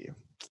see.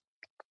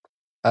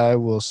 I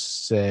will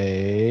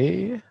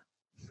say.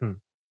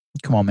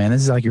 Come on, man.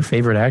 This is like your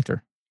favorite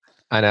actor.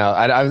 I know.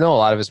 I know a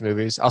lot of his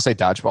movies. I'll say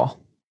Dodgeball.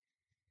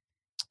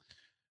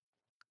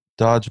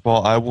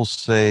 Dodgeball. I will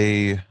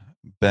say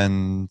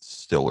Ben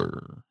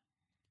Stiller.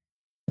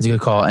 It's a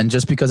good call. And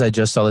just because I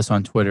just saw this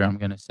on Twitter, I'm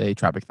going to say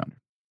Tropic Thunder.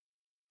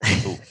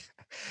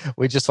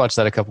 We just watched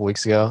that a couple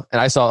weeks ago, and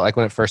I saw it like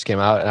when it first came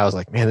out, and I was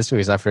like, "Man, this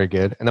movie's not very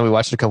good." And then we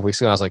watched it a couple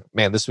weeks ago, and I was like,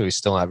 "Man, this movie's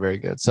still not very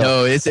good." So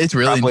no, it's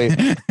really probably,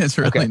 it's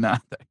really okay.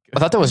 not that good. I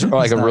thought that was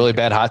like It's a not really good.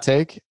 bad hot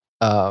take.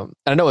 And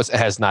I know it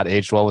has not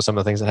aged well with some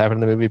of the things that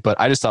happened in the movie, but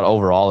I just thought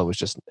overall it's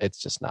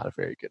just not a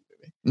very good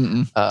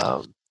movie.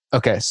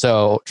 Okay,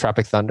 so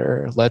Tropic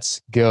Thunder.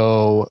 Let's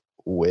go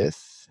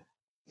with.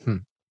 I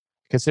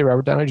could say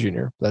Robert Downey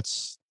Jr.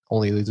 That's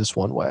only leads us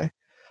one way.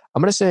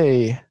 I'm gonna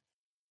say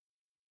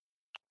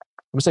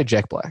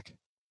Jack Black.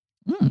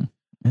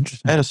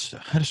 Interesting. I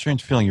had a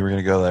strange feeling you were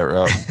going to go that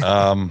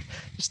route.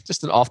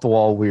 Just an off the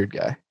wall weird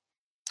guy.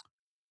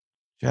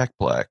 Jack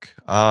Black.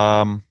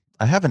 I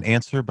have an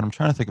answer, but I'm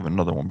trying to think of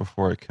another one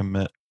before I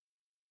commit.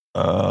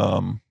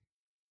 I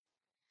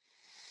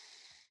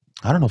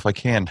don't know if I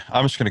can.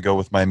 I'm just going to go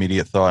with my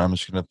immediate thought. I'm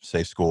just going to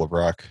say School of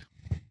Rock.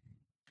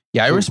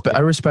 Yeah, I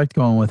respect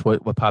going with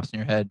what pops in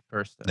your head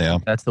first. Yeah.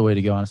 That's the way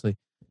to go, honestly.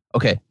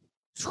 Okay.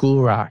 School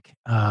of Rock.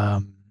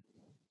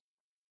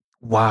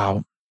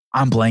 Wow.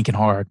 I'm blanking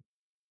hard.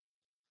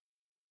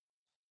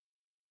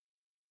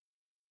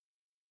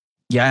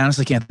 Yeah, I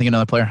honestly can't think of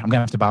another player. I'm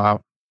gonna have to bow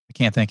out. I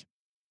can't think.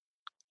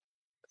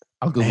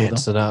 I'll Google Man,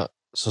 them.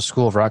 so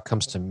School of Rock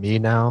comes to me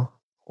now.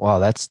 Wow,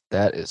 that's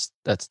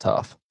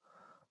tough.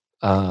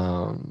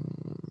 And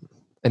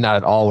not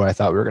at all where I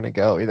thought we were gonna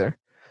go either.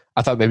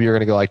 I thought maybe you were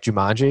gonna go like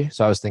Jumanji,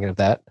 so I was thinking of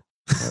that.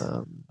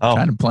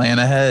 Kind of plan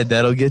ahead.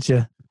 That'll get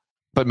you.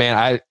 But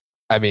man,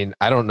 I mean,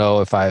 I don't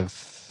know if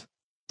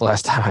the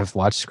last time I've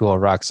watched School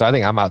of Rock, so I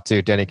think I'm out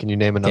too. Denny, can you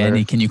name another?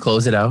 Danny, can you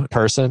close it out?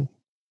 Person?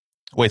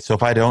 Wait, so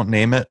if I don't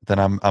name it, then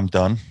I'm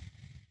done.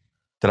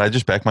 Did I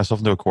just back myself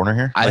into a corner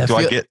here?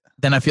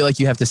 Then I feel like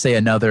you have to say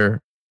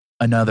another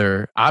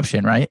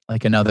option, right?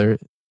 Like another,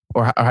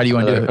 or how do you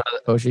want to do it,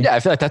 Koshi? Yeah, I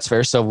feel like that's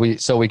fair. So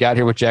we got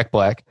here with Jack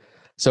Black.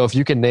 So if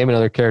you can name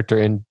another character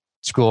in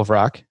School of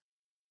Rock,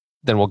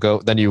 then we'll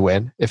go. Then you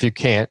win. If you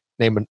can't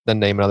name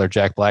another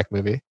Jack Black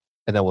movie,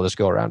 and then we'll just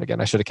go around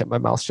again. I should have kept my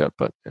mouth shut,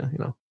 but you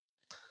know.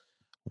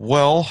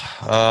 Well,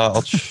 I'm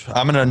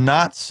going to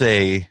not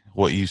say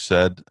what you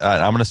said.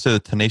 I'm going to say the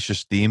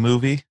Tenacious D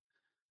movie.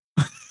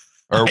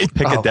 Or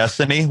Pick a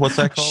Destiny. What's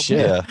that called?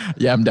 Shit.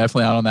 Yeah, I'm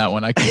definitely out on that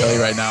one. I can tell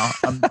you right now.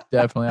 I'm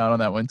definitely out on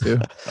that one too.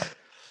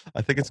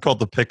 I think it's called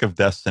The Pick of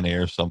Destiny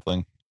or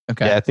something.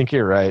 Okay. Yeah, I think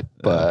you're right.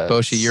 But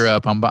Boshi, you're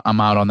up. I'm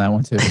out on that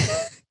one too.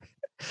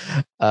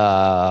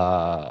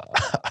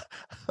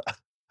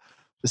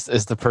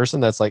 Is the person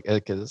that's like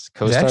his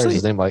co-star is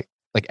his name like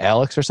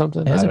Alex or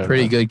something? It has a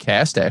pretty good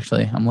cast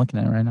actually. I'm looking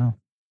at it right now.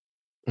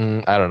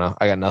 I don't know.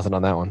 I got nothing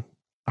on that one.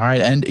 All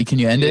right, can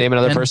you end it? Name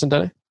another person,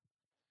 Denny?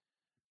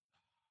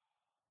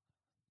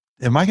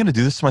 Am I going to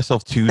do this to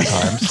myself 2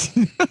 times?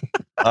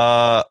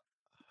 I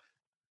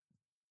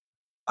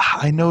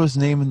know his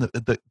name, and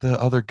the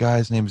other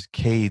guy's name is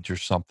Cage or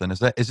something.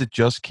 Is it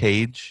just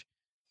Cage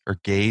or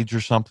Gage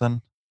or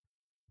something,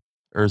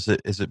 or is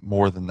it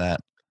more than that?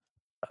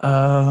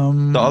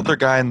 The other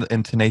guy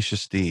in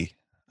Tenacious D,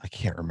 I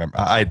can't remember.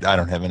 I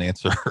don't have an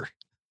answer.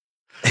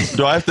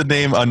 Do I have to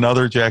name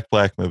another Jack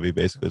Black movie?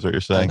 Basically, is what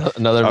you're saying?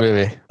 Another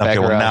movie. Okay,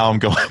 well now I'm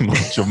going with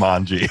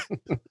Jumanji.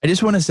 I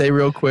just want to say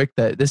real quick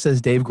that this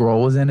says Dave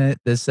Grohl was in it.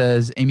 This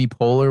says Amy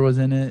Poehler was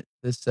in it.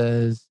 This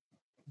says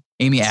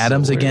Amy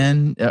Adams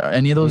again.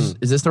 Any of those?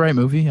 Is this the right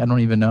movie? I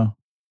don't even know.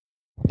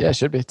 Yeah, it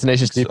should be.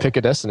 Tenacious D, Pick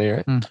a Destiny,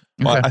 right? Okay.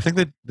 Well, I think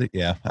that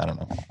yeah, I don't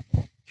know.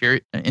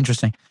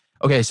 Interesting.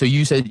 Okay, so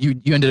you said you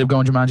ended up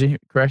going Jumanji,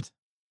 correct?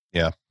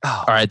 Yeah.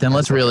 All right, then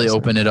let's really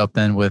open it up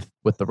then with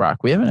The Rock.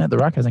 The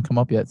Rock hasn't come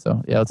up yet,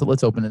 so yeah,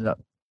 let's open it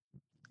up.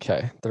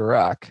 Okay, The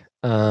Rock.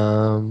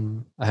 I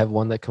have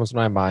one that comes to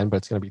my mind, but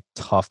it's gonna be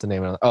tough to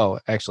name. Oh,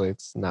 actually,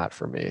 it's not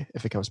for me.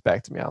 If it comes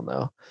back to me, I'll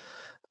know.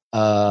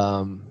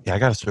 Yeah, I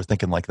gotta start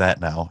thinking like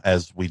that now,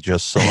 as we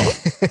just saw.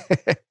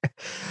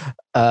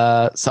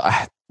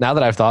 now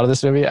that I've thought of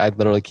this movie, I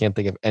literally can't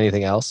think of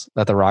anything else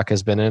that The Rock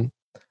has been in.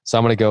 So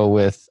I'm going to go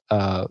with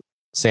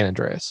San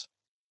Andreas.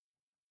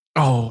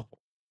 Oh,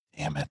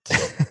 damn it.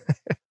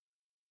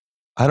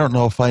 I don't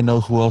know if I know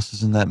who else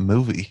is in that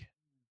movie.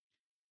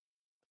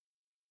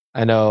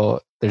 I know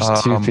there's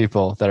two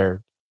people that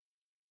are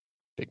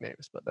big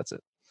names, but that's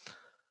it.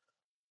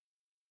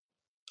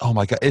 Oh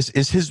my God. Is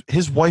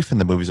his wife in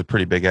the movie is a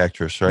pretty big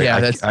actress, right?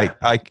 Yeah,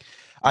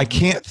 I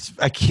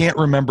can't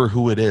remember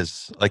who it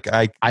is. Like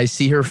I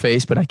see her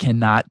face, but I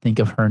cannot think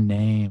of her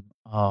name.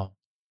 Oh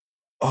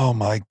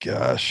my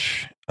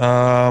gosh.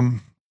 Wow.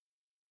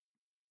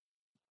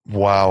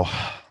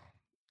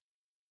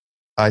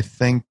 I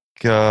think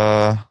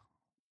I'm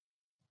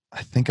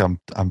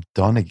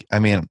done. I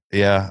mean,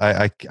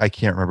 yeah, I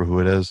can't remember who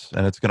it is,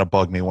 and it's gonna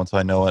bug me once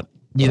I know it.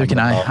 Neither can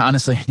I.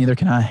 Honestly, neither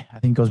can I. I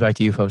think it goes back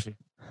to you, Foshi.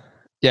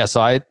 Yeah,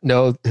 so I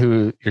know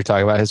who you're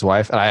talking about, his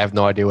wife, and I have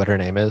no idea what her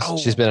name is. Oh.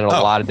 She's been in a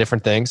lot of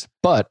different things,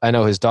 but I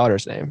know his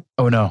daughter's name.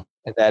 Oh no.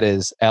 And that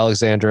is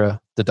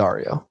Alexandra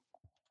Daddario.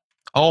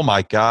 Oh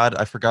my God,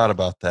 I forgot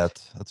about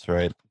that. That's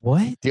right.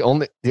 What? The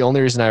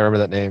only reason I remember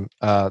that name,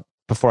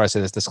 before I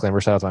say this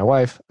disclaimer, shout out to my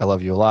wife. I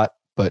love you a lot,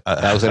 but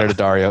Alexandra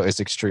Daddario is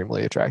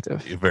extremely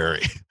attractive.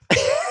 Very.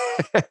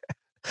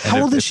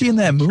 How old is she in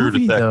that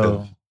movie,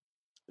 though?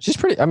 She's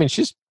pretty. I mean,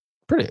 she's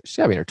pretty. She's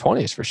got to be in her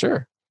 20s for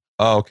sure.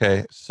 Oh,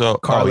 okay. So,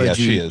 Carla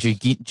she is.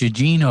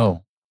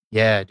 Gugino.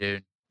 Yeah,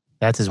 dude.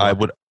 That's his wife.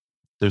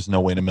 There's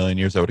no way in a million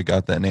years I would have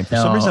got that name. For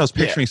some reason, I was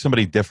picturing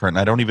somebody different.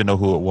 I don't even know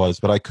who it was,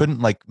 but I couldn't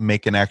like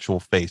make an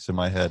actual face in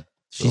my head.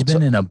 She's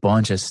been in a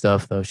bunch of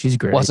stuff, though. She's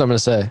great. What's I'm going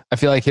to say? I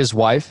feel like his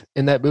wife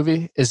in that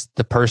movie is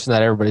the person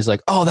that everybody's like,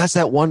 oh, that's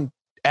that one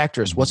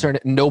actress. What's her name?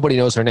 Nobody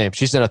knows her name.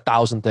 She's in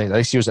 1,000 things. I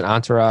think she was in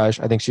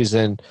Entourage. I think she's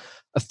in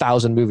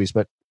 1,000 movies,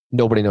 but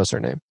nobody knows her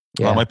name.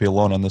 Yeah. Well, I might be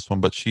alone on this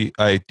one, but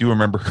I do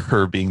remember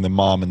her being the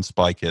mom in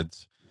Spy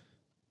Kids.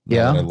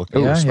 Yeah.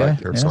 Spy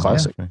Kids.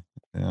 Classic.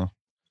 Yeah.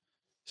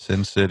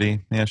 Sin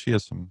City. Yeah, she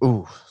has some.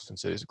 Ooh, Sin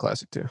City's a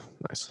classic too.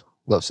 Nice.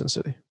 Love Sin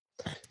City.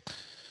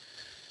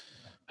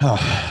 All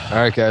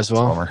right, guys.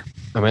 Well,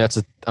 I mean,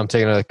 I'm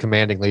taking a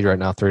commanding lead right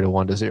now,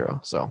 3-1 to 0.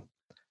 So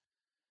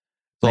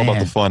it's all about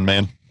the fun,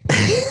 man.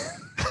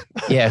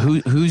 Yeah,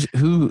 who's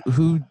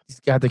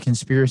got the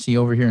conspiracy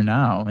over here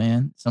now,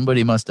 man?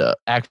 Somebody must have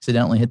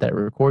accidentally hit that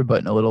record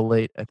button a little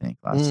late, I think,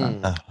 last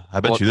time. I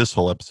bet you this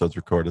whole episode's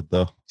recorded,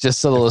 though. Just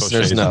so the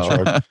listeners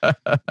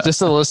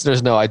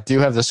know, I do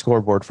have the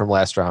scoreboard from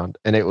last round,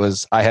 and it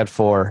was I had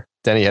 4,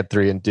 Denny had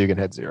 3, and Dugan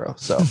had 0.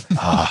 So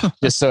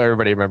just so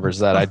everybody remembers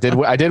that I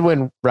did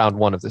win round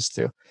 1 of this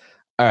too.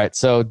 All right,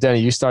 so Denny,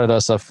 you started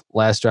us off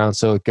last round,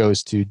 so it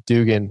goes to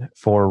Dugan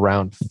for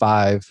round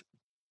 5.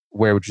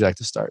 Where would you like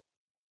to start?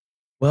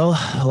 Well,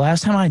 the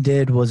last time I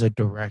did was a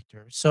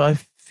director, so I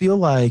feel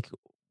like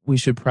we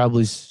should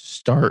probably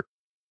start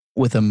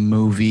with a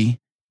movie.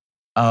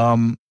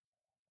 And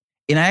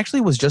I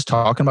actually was just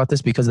talking about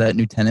this because that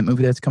new Tenet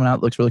movie that's coming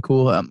out looks really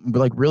cool. I'm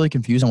like really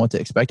confused on what to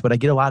expect, but I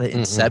get a lot of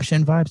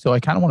Inception vibes, so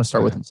I kind of want to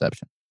start with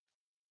Inception.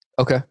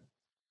 Okay.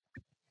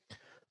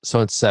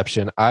 So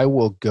Inception, I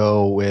will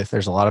go with.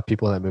 There's a lot of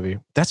people in that movie.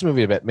 That's a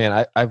movie that,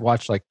 man, I've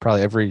watched like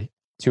probably every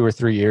 2 or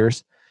 3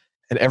 years,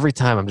 and every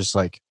time I'm just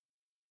like,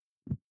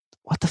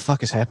 what the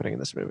fuck is happening in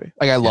this movie?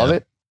 Like, I love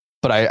it,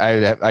 but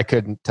I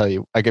couldn't tell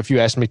you. Like, if you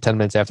asked me 10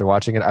 minutes after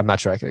watching it, I'm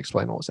not sure I could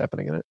explain what was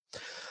happening in it.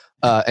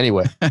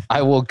 Anyway,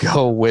 I will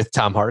go with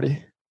Tom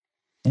Hardy.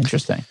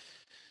 Interesting.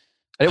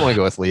 I didn't want to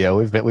go with Leo.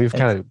 We've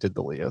kind of did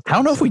the Leo thing. I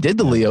don't know if we did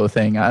the Leo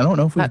thing. I don't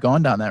know if we've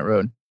gone down that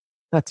road.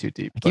 Not too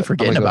deep. I keep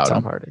forgetting about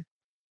Tom Hardy.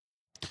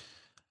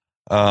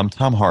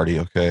 Tom Hardy.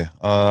 Okay.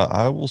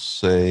 I will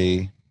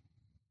say.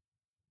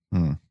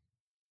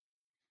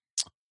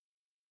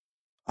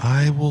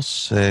 I will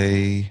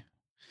say.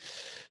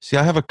 See,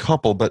 I have a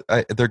couple, but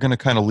they're going to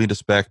kind of lead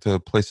us back to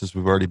places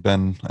we've already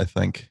been, I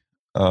think.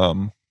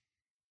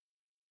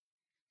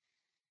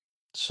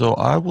 So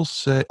I will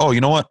say. Oh, you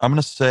know what? I'm going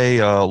to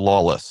say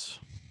Lawless.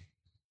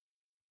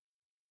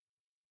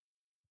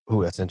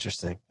 Ooh, that's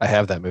interesting. I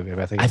have that movie.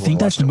 I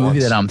think that's the movie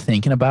that I'm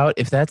thinking about.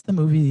 If that's the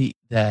movie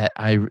that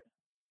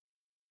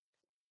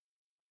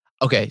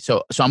Okay,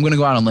 so I'm going to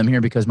go out on a limb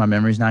here because my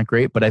memory's not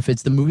great, but if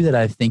it's the movie that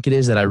I think it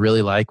is that I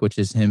really like, which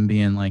is him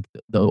being like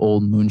the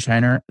old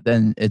moonshiner,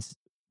 then if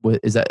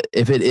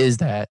it is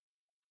that.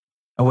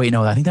 Oh wait,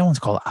 no, I think that one's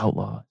called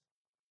Outlaw.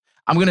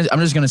 I'm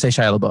just going to say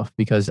Shia LaBeouf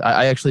because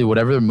I actually,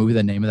 whatever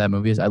the name of that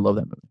movie is, I love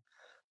that movie.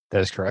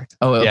 That is correct.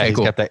 Oh, okay, yeah,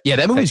 cool.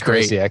 That movie's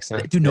great.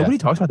 Accent. Dude, nobody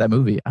talks about that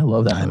movie. I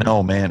love that movie. I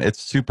know, man.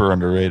 It's super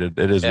underrated.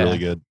 It is really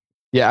good.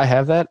 Yeah, I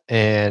have that.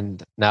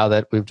 And now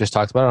that we've just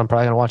talked about it, I'm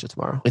probably going to watch it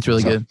tomorrow. It's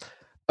really good.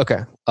 Okay.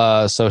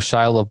 So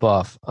Shia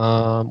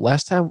LaBeouf.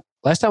 Last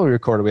time we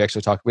recorded, we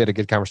actually talked. We had a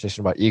good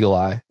conversation about Eagle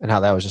Eye and how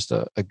that was just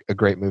a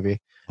great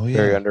movie. Oh, yeah.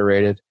 Very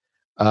underrated.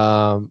 But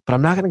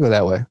I'm not going to go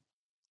that way.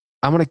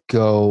 I'm going to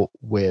go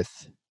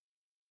with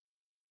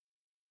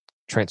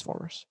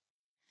Transformers.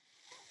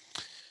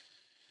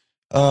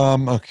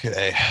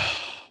 Okay.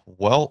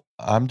 Well,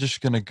 I'm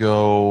just going to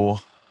go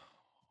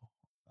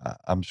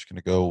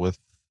with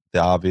the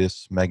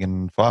obvious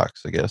Megan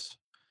Fox, I guess.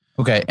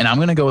 Okay, and I'm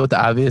gonna go with the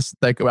obvious.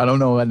 Like I don't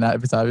know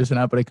if it's obvious or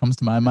not, but it comes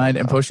to my mind.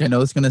 And Pushy, I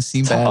know it's gonna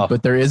seem bad,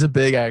 but there is a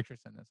big actress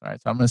in this. All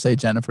right, so I'm gonna say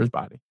Jennifer's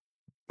Body.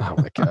 Oh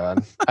my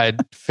god! I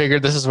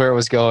figured this is where it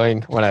was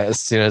going as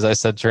soon as I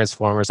said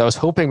Transformers. I was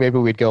hoping maybe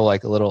we'd go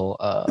like a little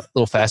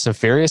Fast and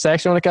Furious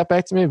action when it got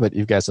back to me, but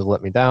you guys have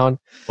let me down.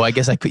 Well, I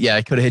guess I could. Yeah,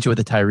 I could have hit you with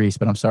the Tyrese,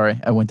 but I'm sorry.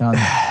 I went down.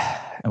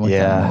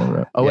 Down the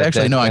road. Oh,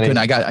 actually, no, I couldn't.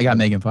 I got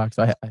Megan Fox.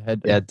 I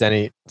had. Yeah,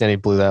 Denny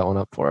blew that one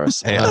up for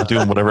us. Hey, I'm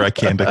doing whatever I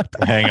can to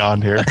hang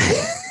on here.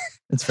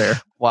 It's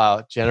fair.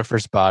 Wow,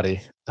 Jennifer's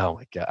Body. Oh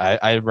my god!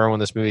 I remember when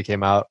this movie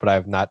came out, but I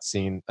have not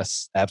seen an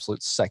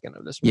absolute second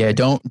of this movie. Yeah,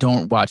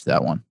 don't watch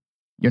that one.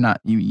 You're not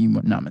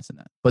not missing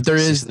that. But there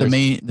is the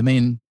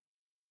main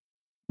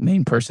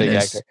person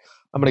is.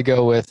 I'm gonna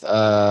go with might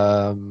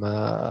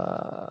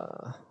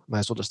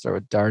as well just throw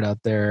a dart out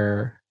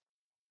there.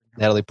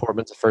 Natalie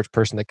Portman's the first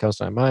person that comes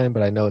to my mind,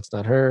 but I know it's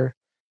not her.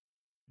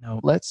 No.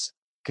 Let's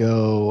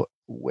go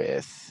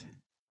with.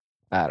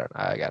 I don't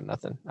know. I got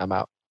nothing. I'm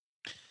out.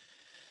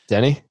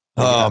 Denny?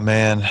 Oh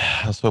man,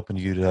 I was hoping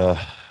you'd.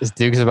 Is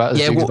Duke's about?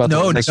 Yeah,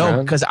 no,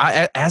 because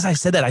as I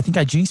said that, I think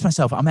I jinxed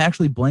myself. I'm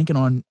actually blanking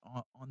on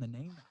the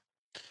name.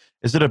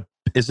 Is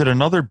it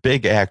another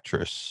big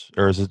actress,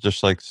 or is it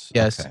just like?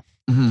 Yes. Okay.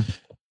 Mm-hmm.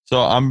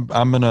 So I'm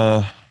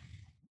gonna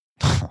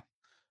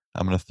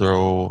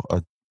throw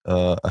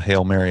a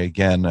Hail Mary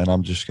again, and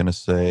I'm just gonna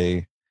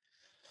say,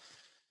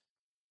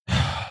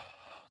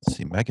 let's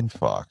see, Megan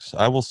Fox.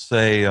 I will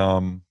say,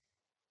 I'm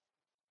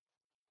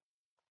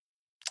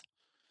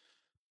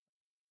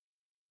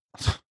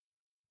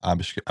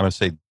gonna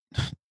say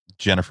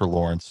Jennifer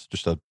Lawrence.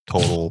 Just a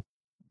total.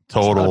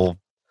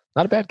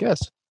 Not a bad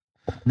guess.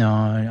 No,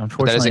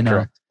 unfortunately,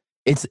 no.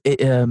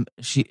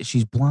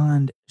 She's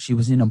blonde. She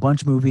was in a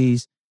bunch of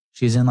movies.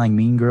 She was in like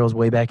Mean Girls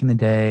way back in the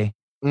day.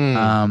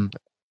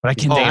 But I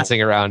can't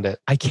dancing around it.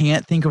 I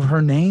can't think of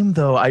her name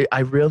though. I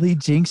really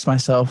jinxed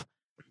myself.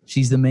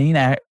 She's the main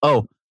act.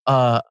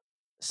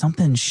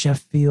 Something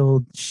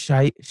Sheffield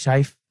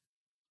Scheif.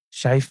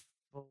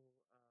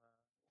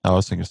 I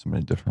was thinking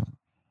somebody different.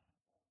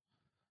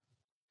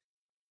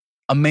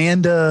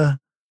 Amanda.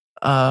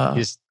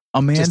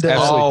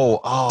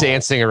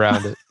 Dancing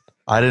around it.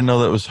 I didn't know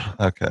that was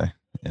okay.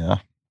 Yeah,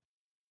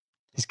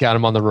 he's got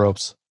him on the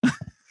ropes.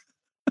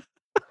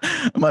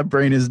 My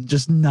brain is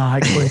just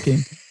not clicking.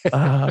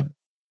 I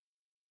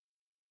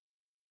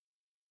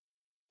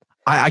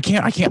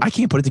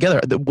can't put it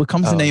together. What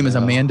comes to name is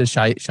Amanda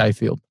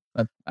Sheffield.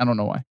 I don't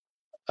know why.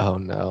 Oh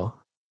no!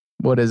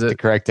 What is it? The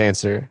correct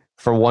answer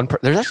for one.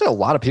 There's actually a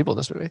lot of people in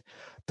this movie.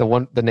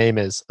 The name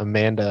is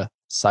Amanda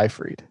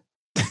Seyfried.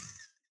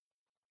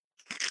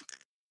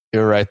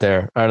 You're right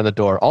there, right on the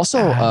door.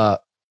 Also,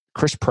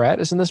 Chris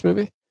Pratt is in this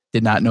movie.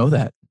 Did not know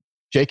that.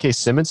 J.K.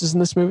 Simmons is in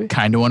this movie.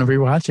 Kind of want to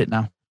rewatch it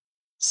now.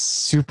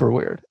 Super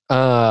weird.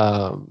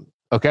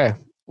 Okay.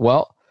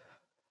 Well,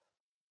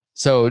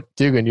 so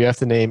Dugan, you have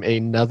to name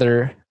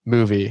another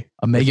movie.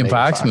 A Megan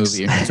Fox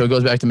movie. So it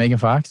goes back to Megan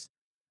Fox?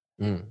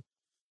 Okay,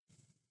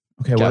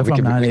 what if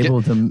I'm not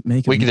able to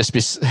make it? We could just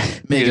be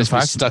Megan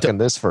Fox stuck in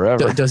this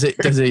forever. Does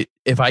it,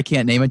 if I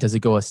can't name it, does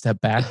it go a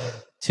step back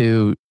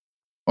to,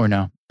 or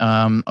no?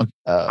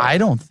 I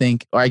don't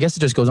think, or I guess it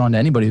just goes on to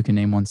anybody who can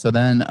name one. So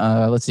then,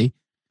 let's see.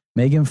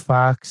 Megan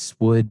Fox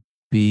would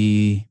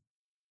be.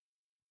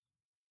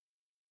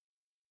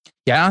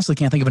 Yeah, I honestly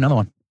can't think of another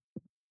one.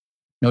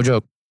 No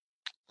joke.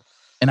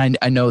 And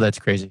I know that's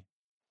crazy.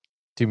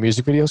 Do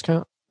music videos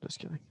count? Just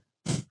kidding.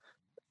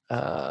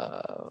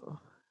 Because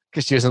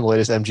she was in the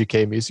latest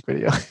MGK music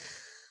video.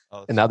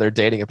 And now they're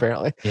dating,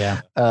 apparently.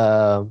 Yeah.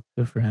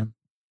 Good for him.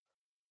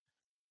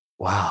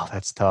 Wow,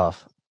 that's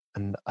tough.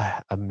 And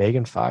a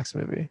Megan Fox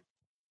movie.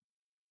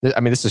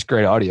 I mean, this is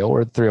great audio.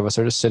 Where the three of us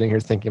are just sitting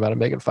here thinking about a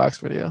Megan Fox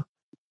video.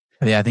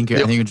 Yeah, I think you're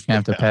just gonna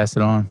have to pass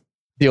it on.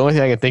 The only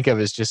thing I can think of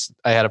is just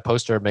I had a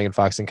poster of Megan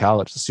Fox in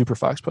college, the Super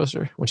Fox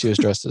poster, when she was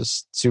dressed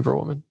as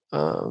Superwoman.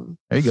 There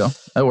you go.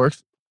 That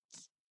works.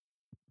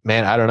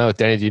 Man, I don't know.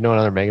 Danny, do you know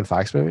another Megan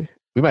Fox movie?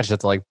 We might just have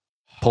to like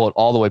pull it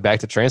all the way back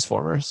to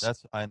Transformers.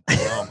 I'm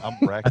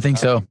I think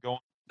so.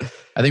 I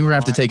think we're gonna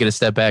have to take it a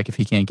step back if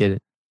he can't get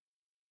it.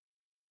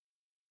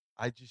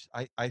 I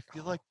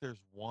feel like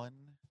there's one.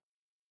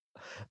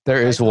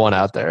 There is one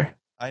out there.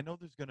 I know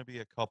there's going to be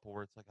a couple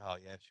where it's like, oh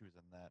yeah, she was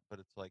in that, but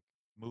it's like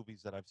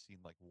movies that I've seen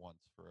like once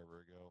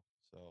forever ago.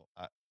 So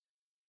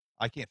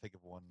I can't think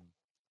of one.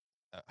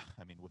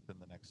 I mean, within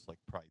the next like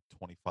probably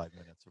 25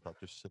 minutes without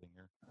just sitting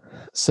here.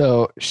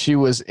 So she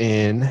was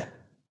in.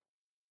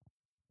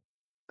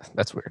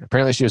 That's weird.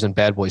 Apparently, she was in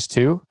Bad Boys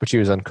 2, but she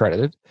was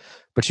uncredited.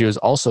 But she was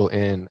also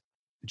in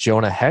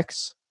Jonah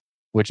Hex,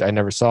 which I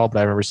never saw, but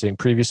I remember seeing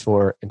previews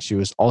for. And she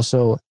was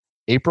also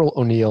April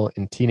O'Neil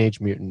in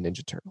Teenage Mutant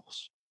Ninja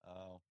Turtles.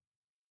 Oh,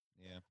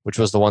 yeah. Which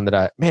was the one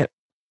that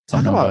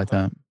talk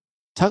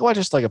about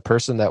just like a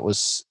person that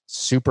was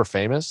super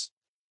famous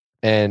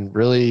and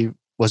really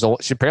was.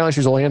 Apparently, she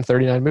was only in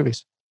 39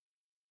 movies.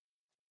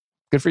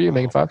 Good for you,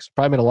 Megan Fox.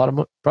 Probably made a lot of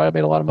money.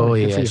 Oh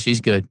yeah, she's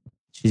good.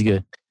 She's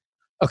good.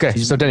 Okay,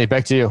 so Denny,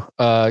 back to you.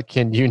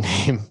 Can you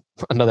name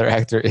another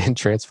actor in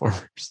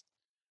Transformers?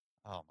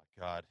 Oh my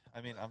god.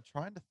 I mean, I'm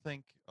trying to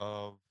think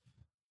of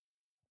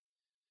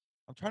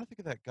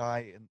that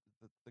guy and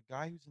the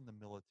guy who's in the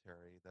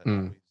military that Hmm.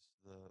 always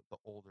the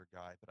older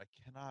guy, but I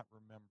cannot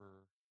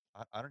remember.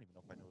 I don't even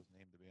know if I know his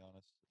name, to be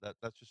honest.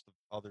 That's just the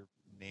other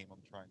name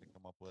I'm trying to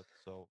come up with.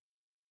 So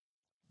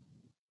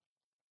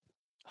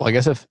Well, I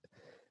guess if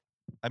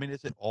I mean,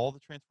 is it all the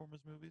Transformers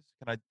movies?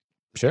 Does it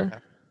sure,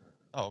 have?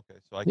 Oh, okay.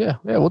 So I yeah,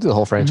 we'll do the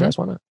whole franchise.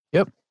 Why not?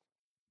 Yep.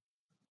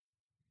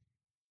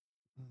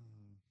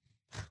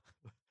 Hmm.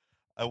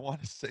 I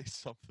want to say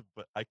something,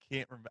 but I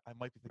can't remember. I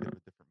might be thinking of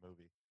a different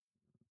movie.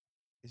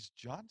 Is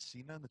John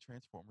Cena in the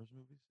Transformers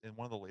movies? In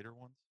one of the later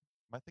ones?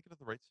 Am I thinking of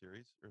the right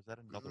series, or is that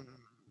another one?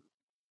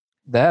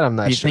 That I'm Are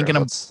not you sure. thinking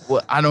of?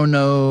 Well, I don't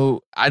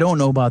know. I don't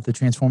know about the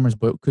Transformers,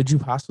 but could you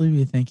possibly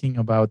be thinking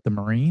about the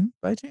Marine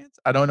by chance?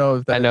 I don't know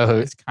if I that know who.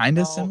 is kind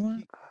of No, similar.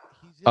 he's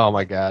in Oh my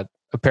like god!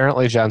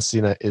 Apparently, John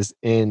Cena is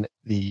in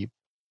the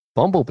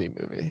Bumblebee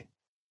movie,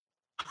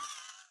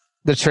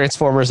 the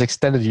Transformers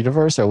extended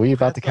universe. Are we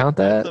about to count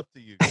that's that? up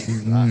to you guys.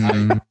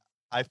 Mm.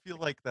 I feel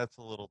like that's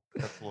a little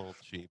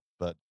cheap,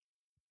 but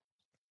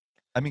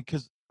I mean,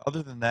 because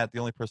other than that, the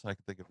only person I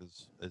can think of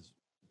is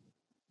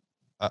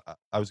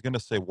I was gonna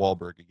say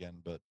Wahlberg again,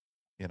 but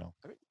you know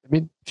I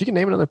mean, if you can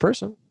name another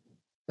person,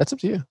 that's up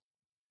to you.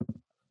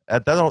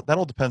 that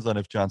all depends on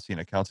if John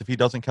Cena counts. If he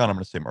doesn't count, I'm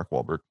gonna say Mark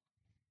Wahlberg.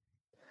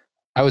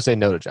 I would say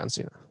no to John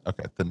Cena.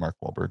 Okay, then Mark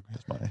Wahlberg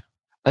is my.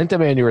 I think the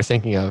man you were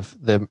thinking of,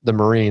 the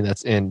Marine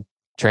that's in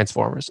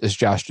Transformers, is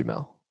Josh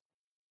Duhamel,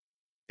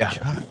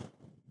 Yeah.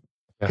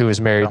 who is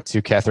married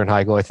to Katherine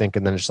Heigl, I think,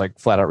 and then just like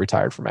flat out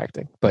retired from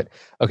acting. But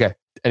okay,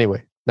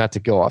 anyway, not to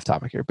go off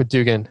topic here, but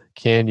Dugan,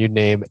 can you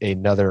name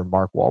another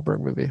Mark Wahlberg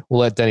movie?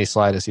 We'll let Denny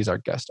slide as he's our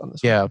guest on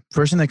this. Yeah.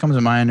 First thing that comes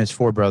to mind is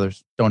Four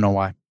Brothers. Don't know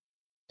why.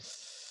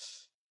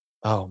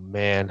 Oh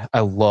man, I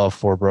love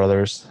Four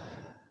Brothers.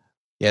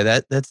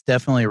 Yeah, that's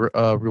definitely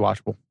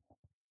rewatchable.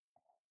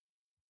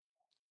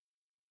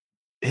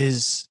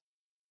 So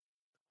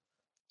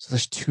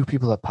there's two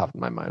people that pop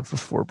in my mind for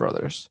Four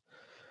Brothers.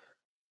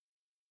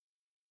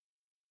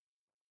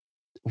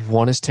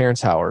 One is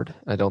Terrence Howard.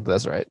 I don't think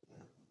that's right.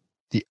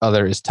 The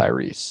other is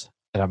Tyrese.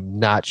 And I'm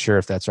not sure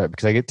if that's right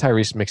because I get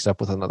Tyrese mixed up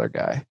with another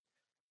guy.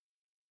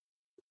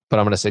 But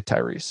I'm going to say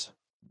Tyrese.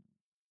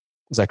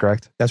 Is that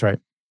correct? That's right.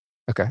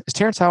 Okay. Is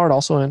Terrence Howard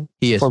also in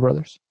He is. Four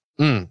Brothers?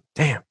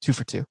 Damn, 2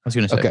 for 2. I was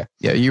going to say. Okay.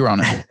 Yeah, you were on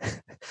it.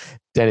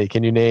 Denny,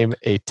 can you name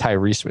a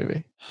Tyrese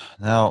movie?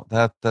 Now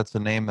that's a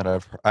name that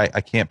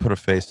I can't put a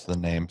face to the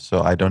name,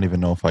 so I don't even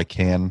know if I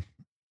can.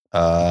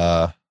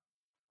 I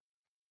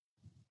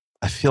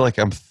feel like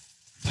I'm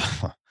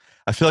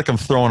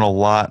throwing a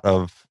lot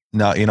of.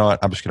 No, you know what?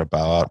 I'm just gonna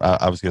bow out.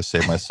 I was gonna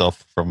save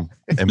myself from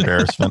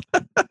embarrassment.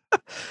 I'm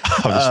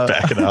just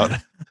backing out.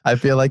 I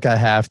feel like I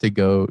have to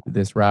go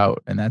this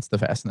route, and that's the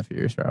Fast and the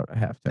Furious route. I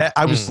have to.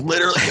 I was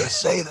literally gonna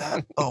say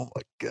that. Oh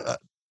my god.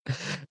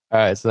 All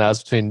right, so now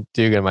it's between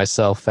Dugan and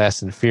myself,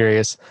 Fast and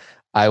Furious.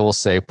 I will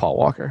say Paul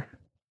Walker.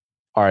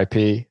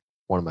 R.I.P.,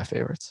 one of my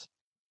favorites.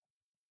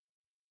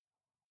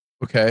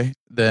 Okay,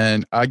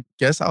 then I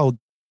guess I'll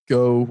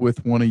go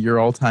with one of your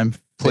all-time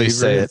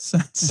Please favorites. say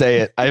it. Say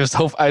it.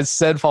 I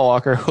said Paul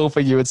Walker,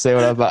 hoping you would say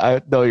what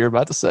I know you're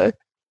about to say.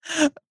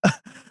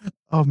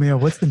 Oh man,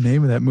 what's the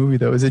name of that movie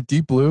though? Is it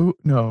Deep Blue?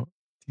 No,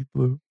 Deep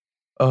Blue.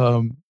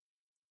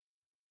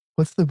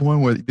 What's the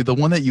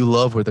one that you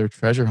love where they're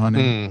treasure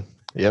hunting?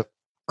 Yep,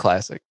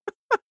 classic.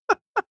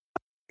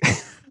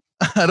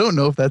 I don't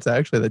know if that's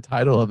actually the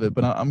title of it,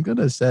 but I'm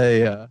gonna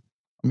say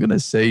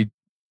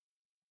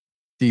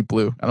Deep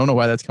Blue. I don't know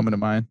why that's coming to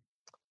mind.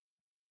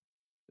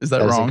 Is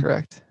that wrong?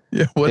 Incorrect.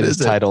 Yeah, what is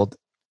it? Titled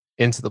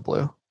Into the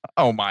Blue.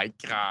 Oh my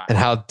god! And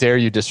how dare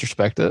you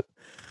disrespect it?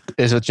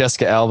 Is with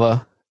Jessica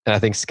Alba, and I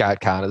think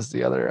Scott Conn is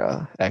the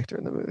other actor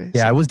in the movie.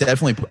 Yeah,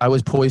 so. I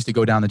was poised to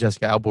go down the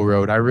Jessica Alba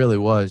road. I really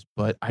was,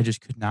 but I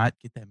just could not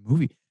get that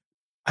movie.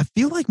 I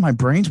feel like my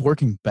brain's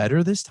working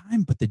better this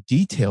time, but the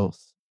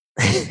details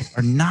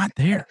are not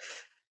there.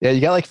 Yeah,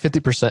 you got like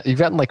 50%. You've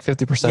gotten like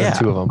 50% of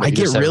two of them. I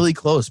get really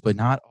close, but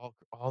not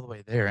all the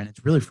way there. And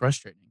it's really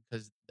frustrating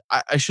because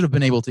I should have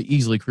been able to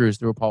easily cruise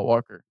through a Paul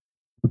Walker.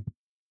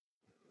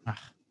 All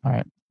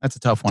right. That's a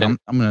tough one.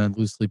 I'm going to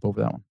lose sleep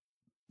over that one.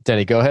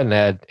 Denny, go ahead and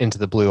add Into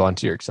the Blue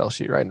onto your Excel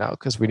sheet right now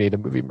because we need a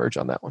movie merge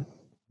on that one.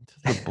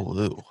 Into the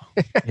Blue.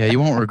 Yeah, you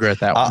won't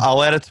regret that one.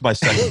 I'll add it to my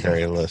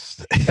secondary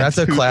list. That's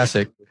a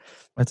classic.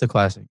 That's a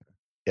classic.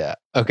 Yeah.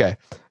 Okay.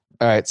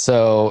 All right.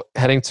 So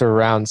heading to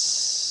round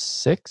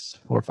 6,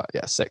 4 or 5.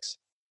 Yeah, 6.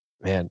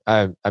 Man,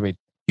 I mean,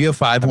 you have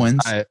 5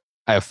 wins. I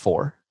have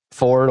 4.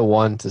 4 to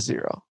 1 to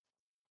 0.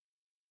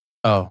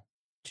 Oh,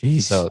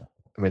 geez. So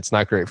I mean, it's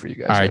not great for you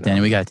guys. All right,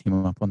 Danny, we got to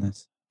team up on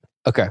this.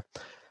 Okay.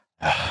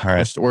 All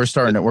right. We're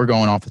starting it. We're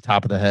going off the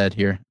top of the head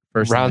here.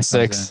 First round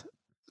 6,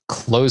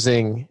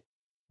 closing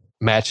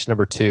match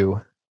number 2.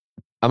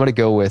 I'm going to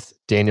go with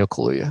Daniel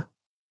Kaluuya.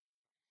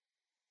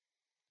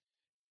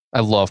 I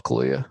love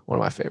Kaluuya, one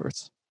of my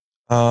favorites.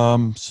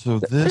 So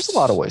there's a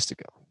lot of ways to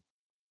go.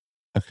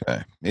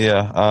 Okay.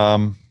 Yeah.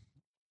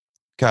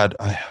 God,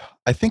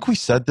 I think we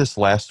said this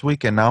last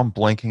week, and now I'm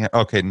blanking.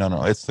 Okay,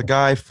 no. It's the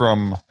guy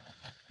from.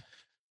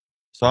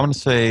 So I'm going to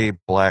say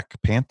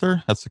Black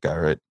Panther. That's the guy,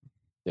 right?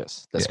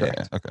 Yes, that's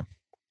correct. Yeah, okay.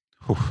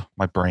 Whew,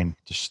 my brain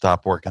just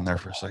stopped working there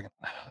for a second.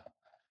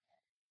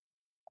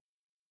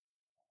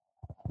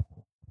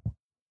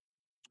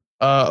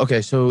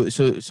 Okay, so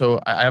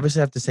I obviously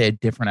have to say a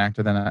different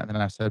actor than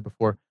I said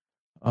before.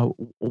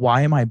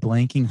 Why am I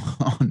blanking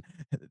on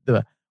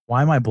the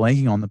why am I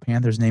blanking on the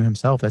Panther's name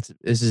himself? This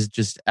is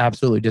just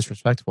absolutely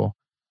disrespectful.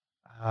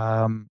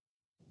 Um,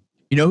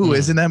 you know who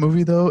is in that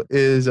movie though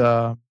is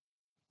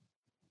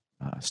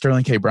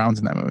Sterling K. Brown's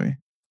in that movie,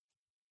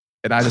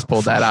 and I just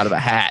pulled that out of a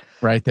hat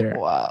right there.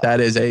 Wow. That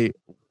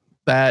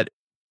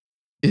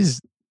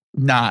is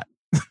not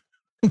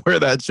where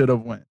that should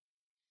have went.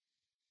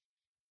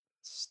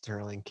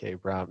 Sterling K.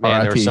 Brown.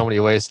 Man, there were RIP.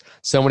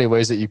 so many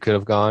ways that you could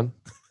have gone.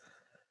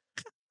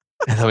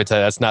 And let me tell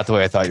you, that's not the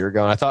way I thought you were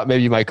going. I thought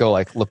maybe you might go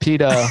like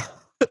Lapita.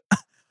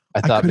 I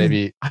thought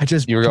maybe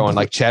you were going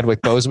like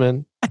Chadwick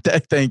Boseman.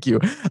 Thank you.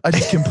 I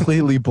just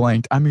completely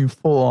blanked. I mean,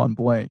 full on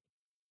blank.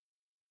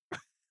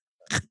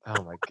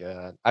 Oh my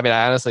God. I mean,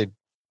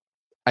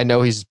 I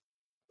know he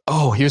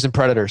was in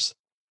Predators.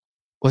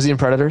 Was he in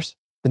Predators?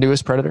 The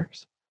newest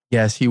Predators?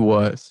 Yes, he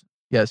was.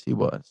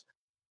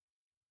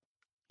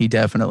 He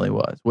definitely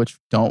was. Which,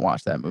 don't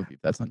watch that movie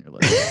if that's on your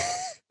list.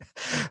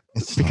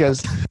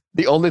 Because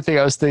the only thing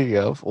I was thinking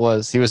of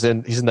was he's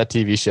in that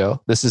TV show,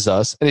 This Is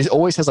Us, and he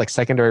always has like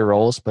secondary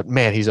roles, but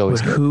man, he's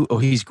always good.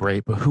 He's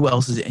great, but who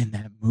else is in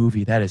that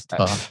movie? That is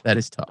tough. That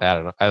is tough. I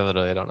don't know. I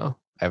literally don't know.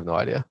 I have no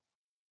idea.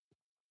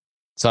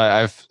 So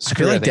I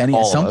feel like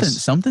Denny,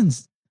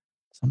 something's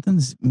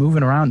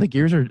moving around. The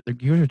gears are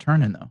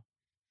turning though.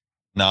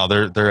 No,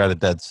 they're at a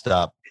dead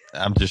stop.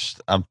 I'm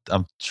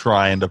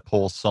trying to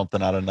pull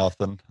something out of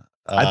nothing.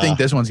 I think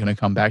this one's going to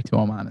come back to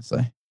him,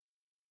 honestly.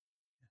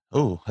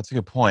 Oh, that's a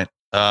good point.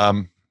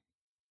 Yeah,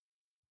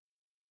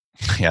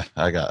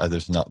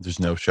 there's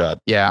no shot.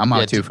 Yeah, I'm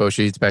out too,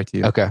 Foshi. It's back to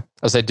you. Okay.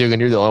 I'll say, Dugan,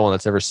 you're the only one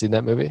that's ever seen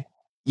that movie.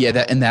 Yeah,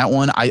 that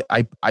one,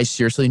 I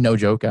seriously, no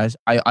joke, guys.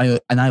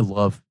 I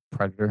love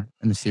Predator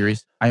in the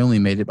series. I only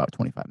made it about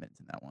 25 minutes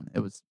in that one.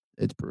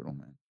 It's brutal,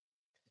 man.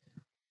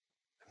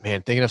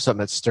 Man, thinking of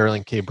something that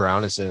Sterling K.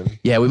 Brown is in.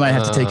 Yeah, we might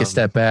have to take a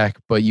step back,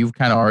 but you've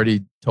kind of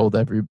already told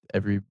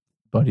everybody.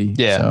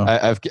 Yeah,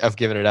 so. I've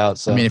given it out.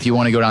 So I mean, if you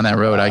want to go down that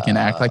road, I can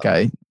act like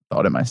I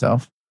thought it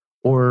myself.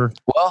 Or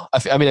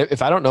I mean,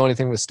 if I don't know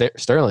anything with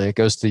Sterling, it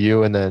goes to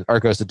you or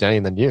it goes to Denny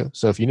and then you.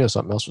 So if you know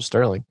something else with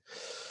Sterling,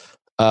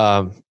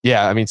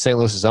 yeah, I mean, St.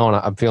 Louis's own.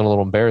 I'm feeling a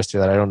little embarrassed here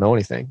that I don't know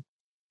anything.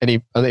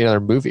 Any other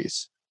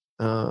movies?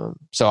 So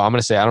I'm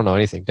gonna say I don't know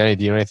anything. Denny,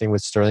 do you know anything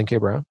with Sterling K.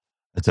 Brown?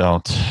 I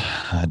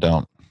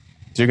don't.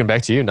 Dugan,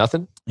 back to you.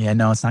 Nothing. Yeah,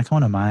 no, it's not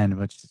coming to mind.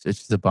 But it's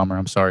just a bummer.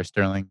 I'm sorry,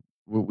 Sterling.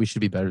 We should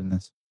be better than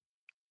this.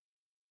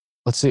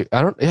 Let's see.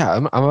 I'm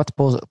about to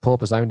pull up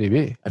his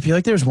IMDb. I feel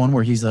like there's one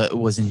where he's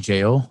was in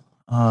jail.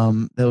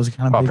 That was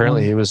kind of.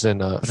 Apparently, he was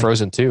in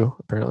Frozen 2.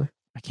 Apparently,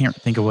 I can't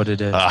think of what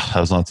it is. That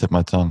was on the tip of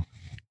my tongue.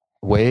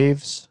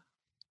 Waves,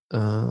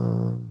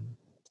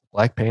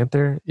 Black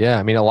Panther. Yeah,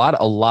 I mean a lot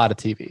of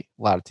TV,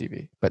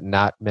 but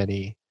not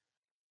many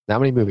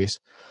movies.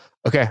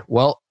 Okay,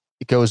 well,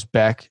 it goes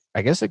back.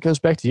 I guess it goes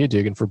back to you,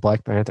 Dugan, for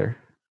Black Panther.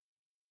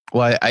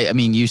 Well, I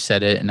mean, you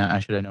said it, and I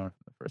should have known it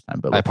the first time.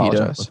 But I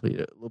apologize.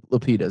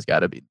 Lupita's got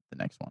to be the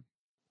next one.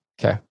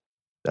 Okay,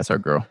 that's our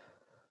girl.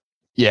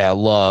 Yeah,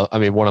 love. I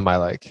mean, one of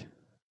my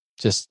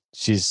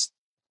she's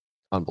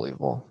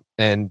unbelievable.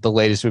 And the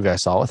latest movie I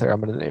saw with her,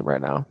 I'm going to name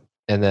right now.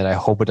 And then I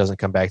hope it doesn't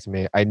come back to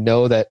me. I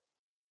know that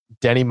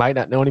Denny might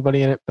not know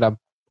anybody in it, but I'm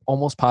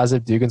almost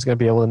positive Dugan's going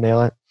to be able to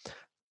nail it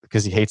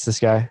because he hates this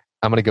guy.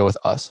 I'm going to go with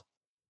Us.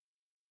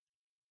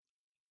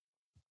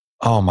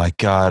 Oh my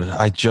God.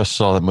 I just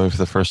saw that movie for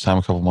the first time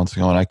a couple months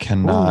ago and I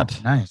cannot.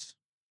 Ooh, nice.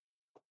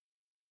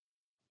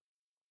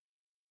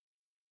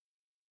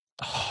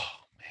 Oh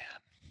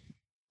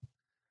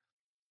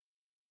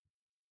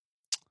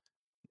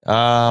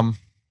man.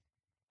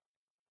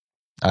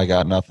 I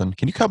got nothing.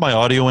 Can you cut my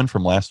audio in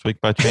from last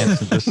week by chance?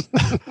 And just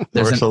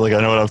so like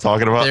I know what I'm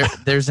talking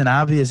about. There's an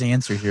obvious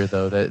answer here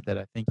though that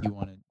I think you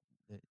wanted,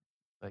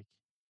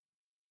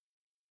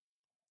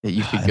 that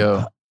you could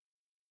go.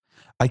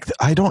 I'm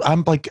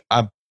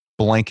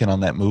blanking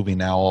on that movie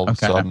now all of a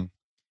sudden.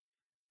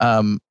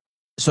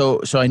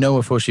 So I know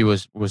what Foshi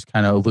was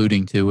kind of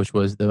alluding to, which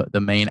was the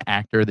main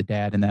actor, the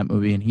dad in that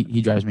movie, and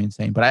he drives me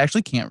insane. But I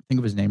actually can't think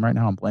of his name right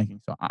now. I'm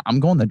blanking. So I'm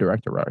going the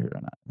director route here.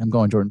 I'm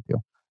going Jordan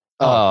Peele.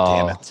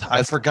 Oh, damn it.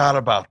 I forgot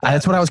about that.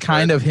 That's what I was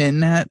kind of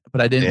hinting at,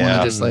 but I didn't want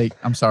to just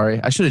I'm sorry.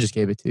 I should have just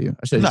gave it to you.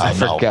 I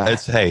forgot.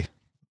 Hey,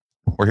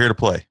 we're here to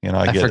play. You know,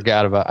 I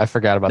forgot about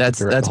that's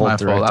my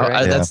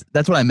fault.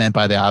 That's what I meant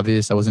by the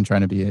obvious. I wasn't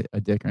trying to be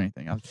a dick or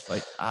anything. I was just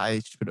like,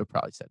 I should have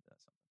probably said that.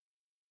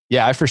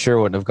 Yeah, I for sure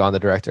wouldn't have gone the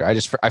director.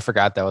 I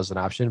forgot that was an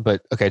option.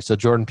 But okay, so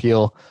Jordan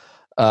Peele.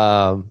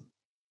 So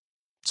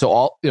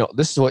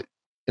this is what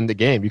in the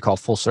game you call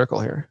full circle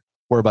here.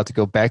 We're about to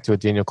go back to a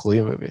Daniel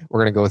Kaluuya movie.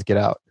 We're going to go with Get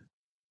Out.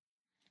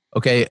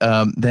 Okay,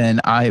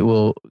 then I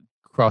will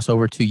cross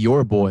over to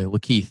your boy,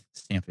 Lakeith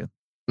Stanfield.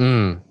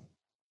 Love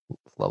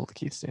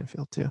Lakeith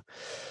Stanfield too.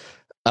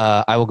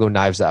 I will go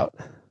Knives Out.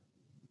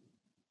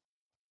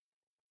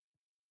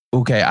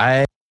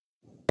 Okay,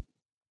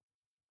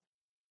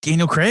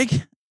 Daniel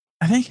Craig,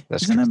 I think.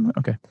 That's Isn't correct. that,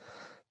 okay.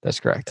 That's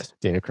correct.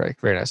 Daniel Craig.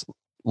 Very nice.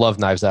 Love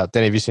Knives Out.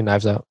 Danny, have you seen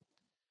Knives Out?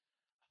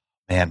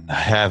 Man, I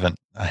haven't.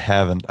 I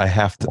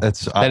have to.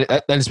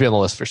 That needs to be on the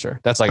list for sure.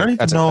 That's like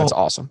that's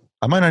awesome.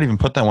 I might not even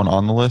put that one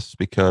on the list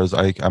because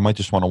I might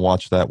just want to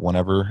watch that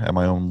whenever at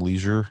my own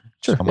leisure.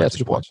 Sure, I might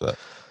just watch that.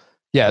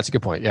 Yeah, that's a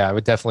good point. Yeah, I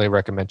would definitely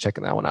recommend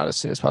checking that one out as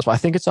soon as possible. I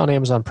think it's on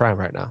Amazon Prime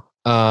right now.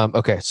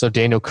 Okay, so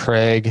Daniel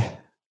Craig.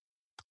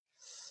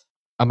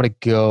 I'm gonna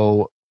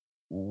go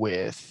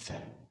with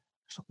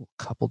a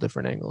couple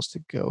different angles to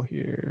go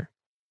here,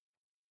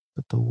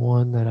 but the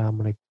one that I'm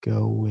gonna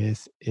go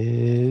with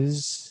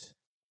is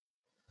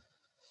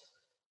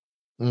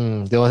the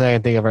only thing I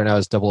can think of right now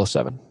is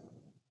 007.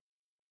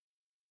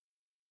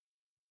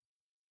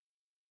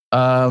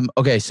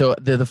 Okay, so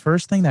the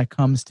first thing that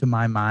comes to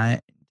my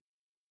mind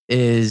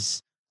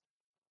is,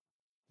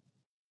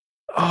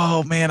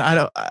 oh man,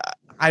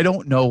 I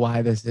don't know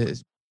why this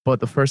is, but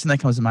the first thing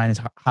that comes to mind is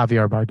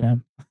Javier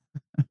Bardem.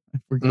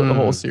 For the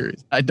whole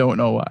series, I don't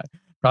know why.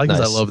 Probably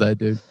because I love that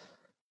dude.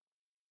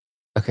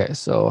 Okay,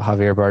 so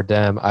Javier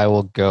Bardem. I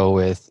will go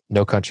with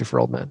No Country for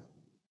Old Men.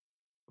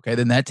 Okay,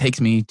 then that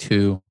takes me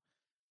to.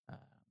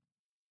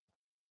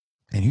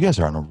 And you guys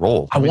are on a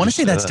roll. I want to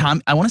say that's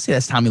Tom. I want to say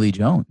that's Tommy Lee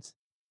Jones.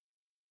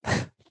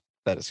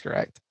 That is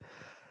correct.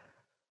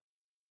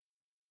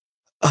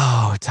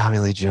 Oh, Tommy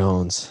Lee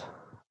Jones.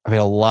 I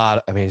mean,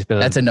 he's been.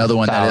 That's another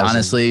one that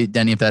honestly,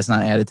 Denny, if that's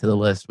not added to the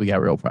list, we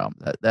got real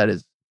problems. That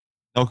is.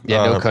 No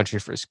Country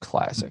for his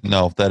classic.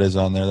 No, that is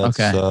on there. That's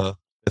okay.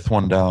 Fifth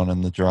one down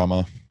in the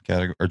drama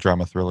category or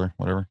drama thriller,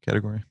 whatever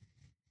category.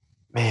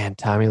 Man,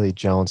 Tommy Lee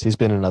Jones. He's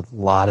been in a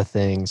lot of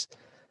things.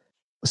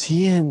 Was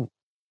he in?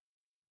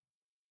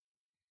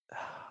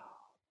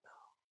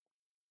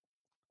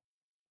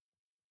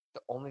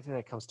 The only thing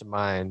that comes to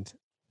mind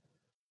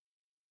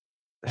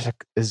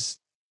is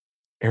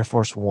Air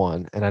Force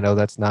One, and I know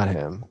that's not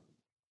him.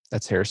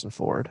 That's Harrison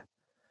Ford.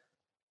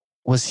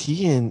 Was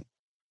he in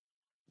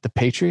The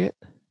Patriot?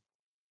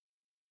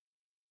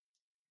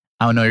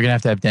 I don't know. You're gonna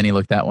have to have Denny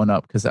look that one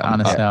up because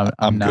honestly,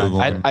 I'm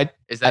not. I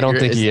don't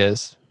think he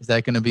is. Is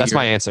that going to be? That's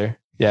my answer.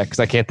 Yeah, because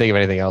I can't think of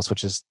anything else,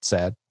 which is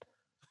sad.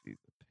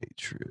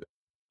 Patriot.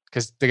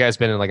 Because the guy's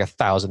been in like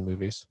 1,000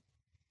 movies.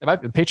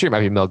 The Patriot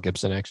might be Mel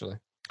Gibson, actually.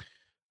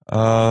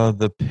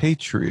 The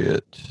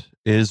Patriot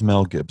is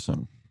Mel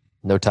Gibson.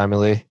 No Tommy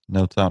Lee.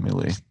 No Tommy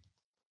Lee.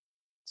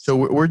 So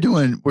we're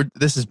doing.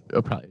 This is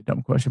probably a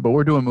dumb question, but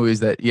we're doing movies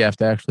that you have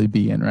to actually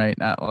be in, right?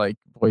 Not like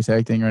voice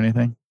acting or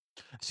anything.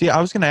 See,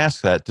 I was going to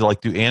ask that. Do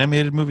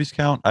animated movies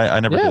count? I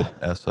never did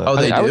ask that. Oh,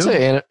 they do?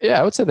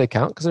 I would say they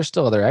count because there's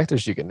still other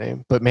actors you can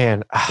name. But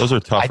man, those are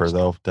tougher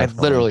though.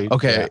 Definitely.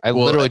 I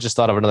literally just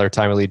thought of another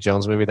Tommy Lee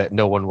Jones movie that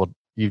no one will.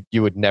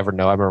 You would never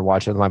know. I remember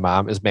watching it with my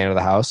mom. Is Man of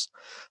the House,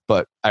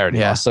 but I already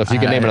know. So if you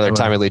can name another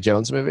Tommy Lee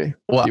Jones movie,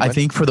 well, I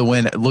think for the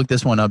win, look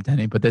this one up,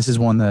 Denny. But this is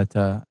one that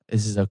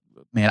this is a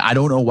man. I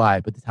don't know why,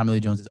 but the Tommy Lee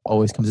Jones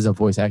always comes as a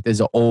voice actor. It's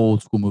an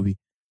old school movie,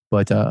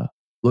 but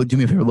do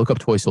me a favor, look up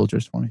Toy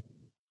Soldiers for me.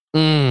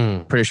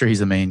 Pretty sure he's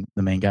the main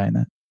guy in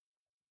that.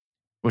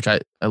 Which I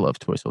love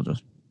Toy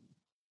Soldiers.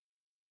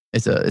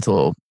 It's a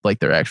little like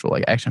their actual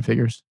like action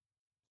figures.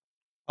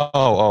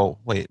 Oh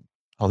wait.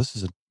 Oh, this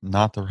is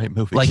not the right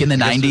movie. Like in the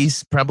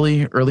 90s,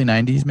 probably early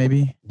 90s,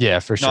 maybe. Yeah,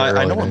 for sure. No,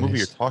 I know what movie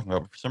you're talking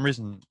about. But for some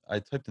reason, I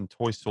typed in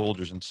Toy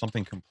Soldiers and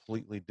something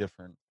completely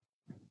different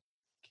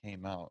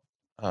came out.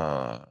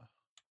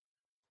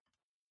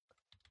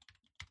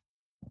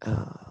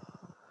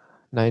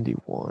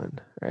 91,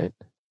 right?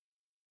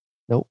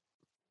 Nope.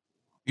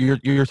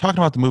 You're talking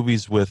about the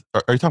movies with.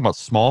 Are you talking about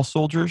Small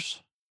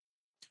Soldiers?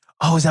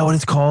 Oh, is that what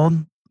it's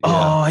called? Yeah.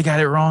 Oh, I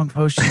got it wrong,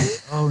 Potion.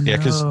 Oh no. Yeah,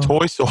 because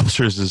Toy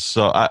Soldiers is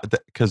so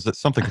because it's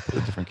something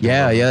completely different.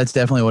 Yeah, that's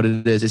definitely what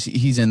it is.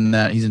 He's in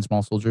that. He's in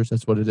Small Soldiers.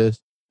 That's what it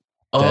is.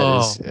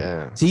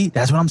 Yeah. See,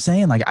 that's what I'm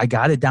saying. Like I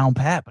got it down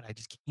pat, but I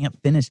just can't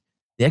finish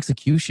the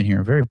execution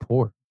here. Very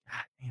poor.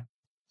 God damn.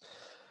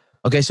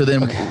 Okay, so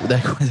then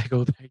that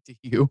goes back to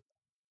you.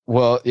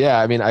 Well, yeah,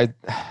 I mean,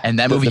 and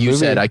that movie you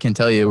said, I can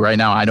tell you right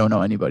now, I don't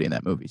know anybody in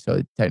that movie.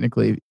 So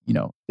technically,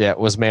 yeah, it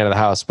was Man of the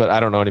House, but I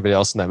don't know anybody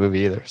else in that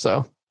movie either.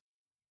 So,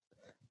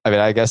 I mean,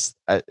 I guess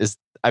I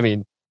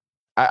think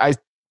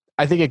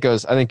it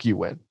goes. I think you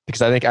win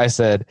because I think I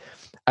said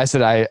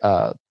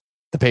The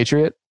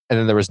Patriot, and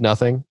then there was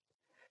nothing.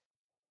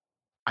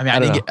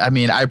 I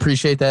mean, I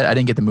appreciate that. I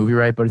didn't get the movie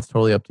right, but it's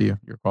totally up to you.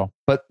 Your call.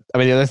 But I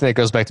mean, the other thing that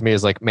goes back to me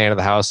is like Man of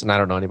the House, and I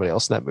don't know anybody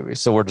else in that movie.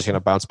 So we're just gonna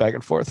bounce back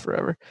and forth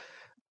forever.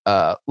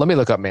 Let me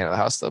look up Man of the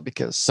House though,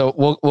 because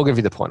we'll give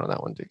you the point on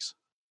that one, Dukes.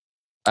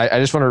 I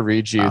just want to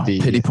read you the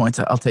pity points.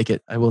 I'll take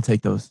it. I will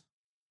take those.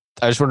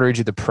 I just want to read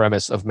you the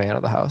premise of Man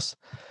of the House.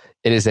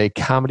 It is a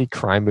comedy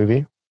crime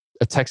movie.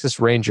 A Texas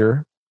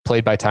Ranger,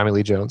 played by Tommy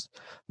Lee Jones,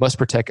 must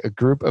protect a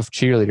group of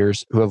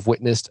cheerleaders who have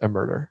witnessed a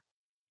murder.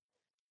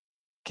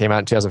 Came out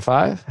in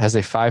 2005. Has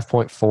a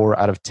 5.4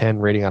 out of 10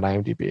 rating on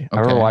IMDb. I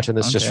remember watching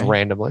this just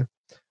randomly.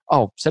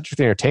 Oh, Cedric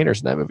the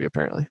Entertainer's in that movie,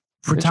 apparently.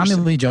 For Tommy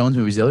Lee Jones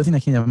movies, the other thing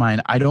that came to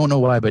mind, I don't know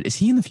why, but is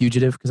he in The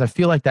Fugitive? Because I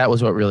feel like that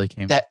was what really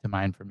came to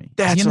mind for me.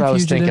 That's what I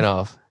was thinking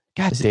of.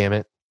 God damn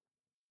it.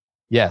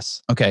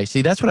 Yes. Okay,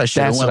 see, that's what I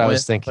should have went with. That's what I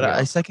was thinking. But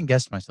I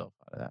second-guessed myself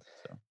out of that.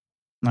 So.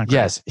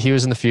 Yes, he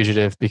was in The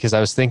Fugitive because I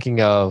was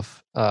thinking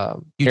of Air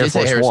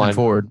Force One,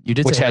 Ford. You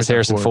did, which has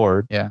Harrison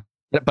Ford. Yeah.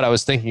 But I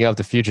was thinking of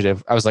The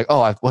Fugitive. I was like,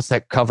 oh, what's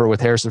that cover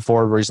with Harrison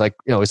Ford where he's like,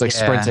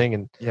 sprinting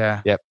and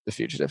The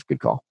Fugitive. Good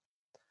call.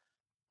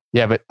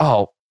 Yeah, but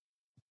I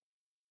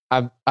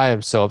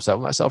am so upset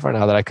with myself right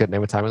now that I couldn't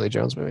name a Tommy Lee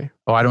Jones movie.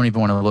 Oh, I don't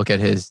even want to look at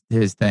his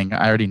thing.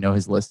 I already know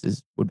his list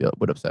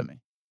would upset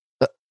me.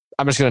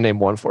 I'm just going to name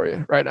one for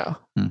you right now.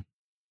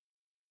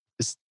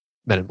 It's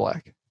Men in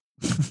Black.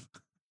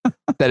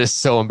 That is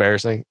so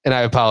embarrassing, and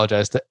I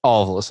apologize to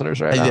all the listeners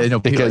right now.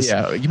 Because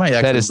you might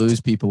actually lose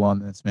people on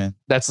this, man.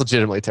 That's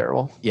legitimately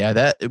terrible. Yeah,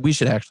 that we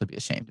should actually be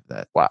ashamed of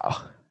that.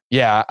 Wow.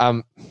 Yeah.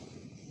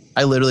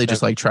 I literally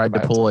just tried to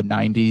pull a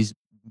 '90s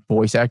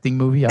voice acting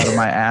movie out of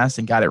my ass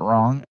and got it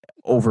wrong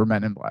over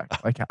Men in Black.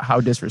 Like,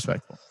 how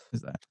disrespectful is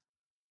that?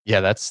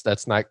 Yeah,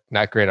 that's not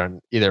great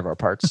on either of our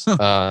parts.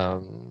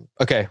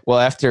 Okay, well,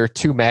 after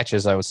 2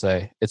 matches, I would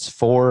say it's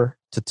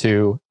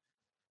 4-2.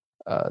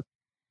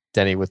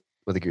 Denny with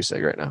a goose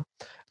egg right now.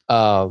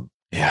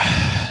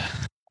 Yeah.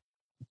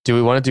 Do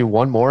we want to do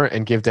one more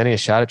and give Denny a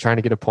shot at trying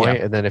to get a point?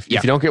 Yeah. And then if you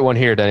don't get one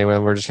here, Denny,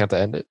 we're just going to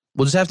have to end it.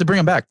 We'll just have to bring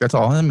him back. That's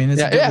all. I mean,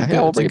 it's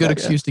a good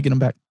excuse to get him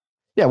back.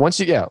 Yeah, once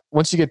you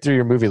get through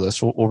your movie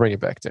list, we'll bring it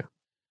back too.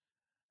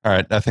 All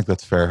right, I think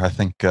that's fair. I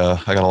think I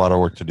got a lot of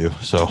work to do.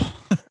 So, all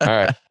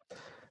right.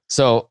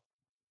 So,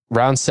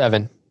 round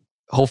 7,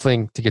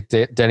 hoping to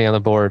get Denny on the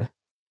board.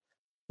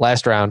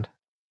 Last round.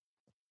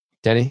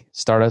 Denny,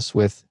 start us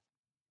with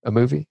a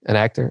movie, an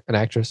actor, an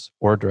actress,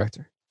 or a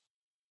director.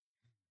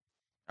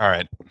 All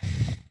right.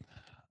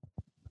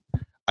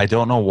 I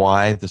don't know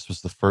why this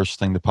was the first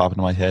thing to pop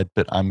into my head,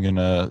 but I'm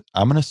gonna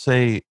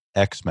say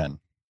X-Men.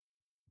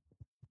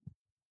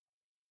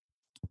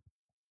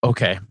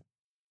 Okay.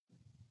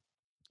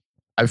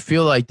 I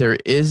feel like there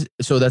is,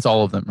 so that's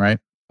all of them, right?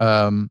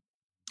 I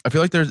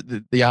feel like there's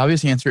the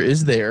obvious answer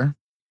is there.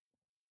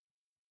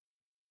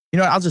 You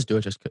know what? I'll just do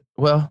it.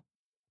 Well,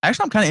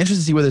 actually, I'm kind of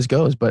interested to see where this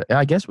goes, but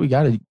I guess we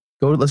got to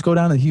go. Let's go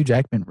down the Hugh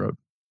Jackman road.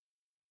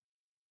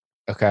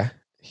 Okay.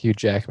 Hugh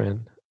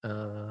Jackman.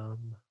 I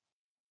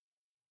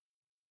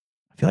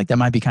feel like that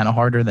might be kind of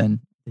harder than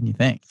you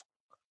think.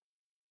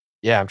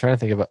 Yeah, I'm trying to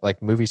think about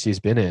like movies he's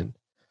been in.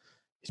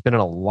 He's been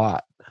in a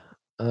lot.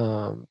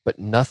 But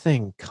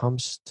nothing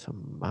comes to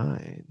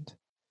mind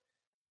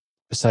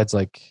besides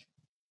like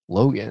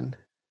Logan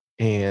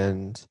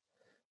and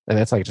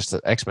that's like just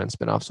an X-Men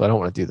spinoff, so I don't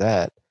want to do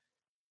that.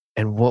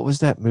 And what was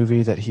that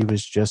movie that he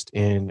was just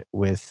in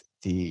with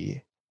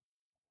the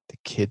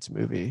kids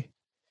movie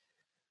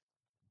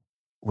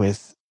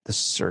with the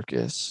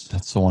circus?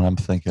 That's the one I'm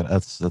thinking.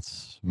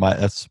 That's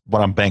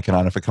what I'm banking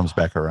on if it comes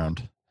back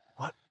around.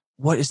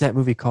 What is that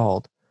movie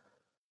called?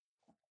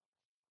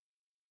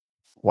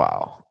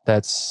 Wow,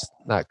 that's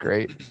not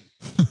great.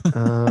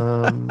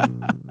 I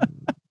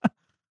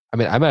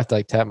mean, I'm gonna have to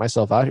like tap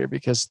myself out here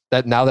because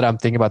now that I'm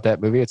thinking about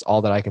that movie, it's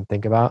all that I can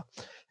think about,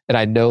 and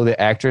I know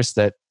the actress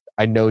that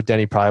I know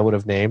Denny probably would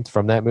have named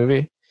from that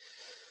movie.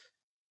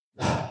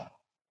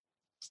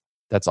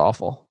 That's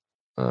awful.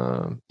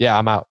 Yeah,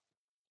 I'm out.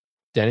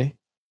 Denny,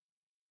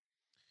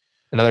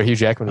 another Hugh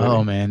Jackman movie.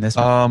 Oh man, this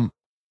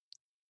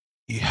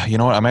yeah, you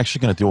know what? I'm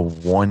actually going to do a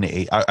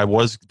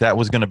 1-8. That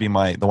was going to be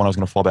the one I was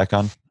going to fall back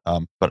on.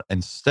 But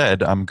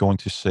instead, I'm going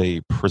to say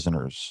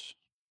Prisoners.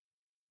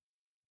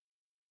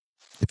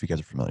 If you guys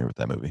are familiar with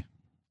that movie.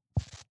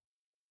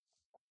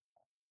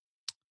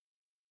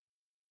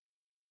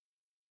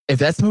 If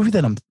that's the movie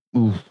that I'm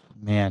thinking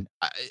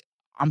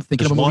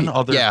There's of a movie. One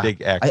other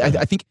big actor.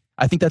 I think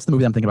that's the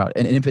movie that I'm thinking about.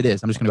 And if it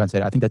is, I'm just going to go ahead and say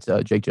it. I think that's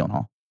Jake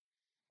Gyllenhaal.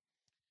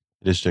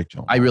 It is Jake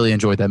Gyllenhaal. I really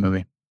enjoyed that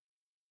movie.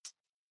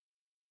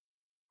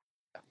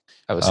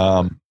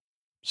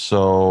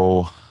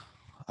 So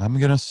I'm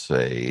gonna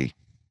say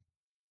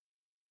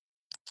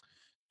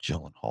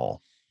Gyllenhaal.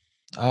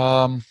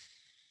 You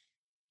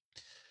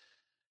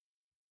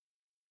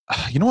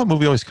know what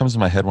movie always comes to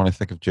my head when I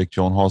think of Jake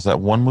Gyllenhaal is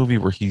that one movie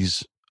where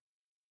he's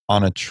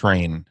on a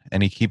train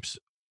and he keeps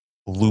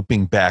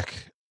looping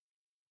back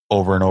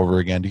over and over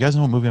again. Do you guys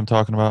know what movie I'm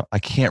talking about? I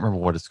can't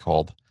remember what it's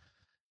called,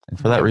 and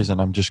for that reason,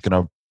 I'm just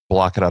gonna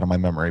block it out of my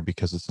memory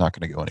because it's not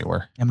gonna go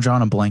anywhere. I'm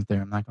drawing a blank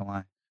there. I'm not gonna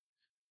lie.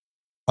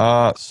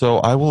 So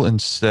I will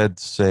instead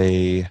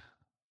say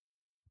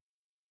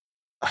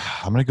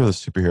I'm going to go the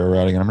superhero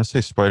route again. I'm going to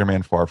say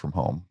Spider-Man: Far From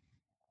Home.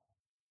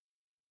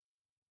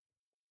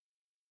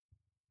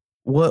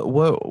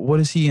 What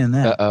is he in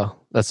that? Uh-oh.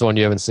 That's the one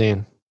you haven't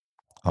seen.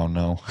 Oh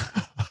no.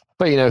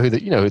 But you know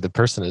who the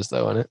person is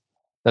though in it.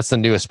 That's the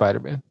newest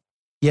Spider-Man.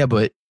 Yeah,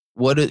 but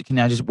what does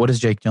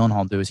Jake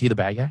Gyllenhaal do? Is he the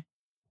bad guy?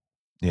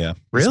 Yeah.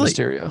 Really?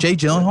 Mysterio. Jake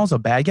Gyllenhaal's a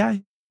bad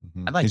guy?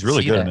 Mm-hmm. I'd like He's to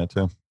really see good that. in it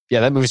too.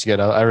 Yeah, that movie's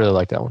good. I really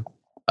like that one.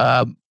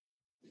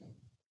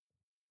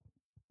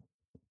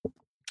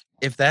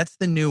 If that's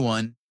the new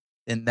one,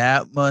 then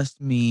that must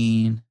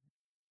mean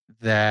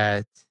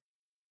that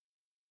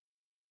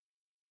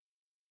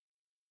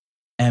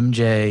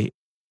MJ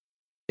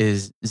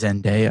is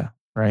Zendaya,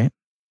 right?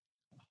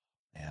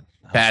 Man,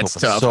 I was That's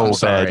hoping tough. so I'm bad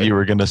sorry. you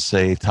were gonna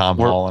say Tom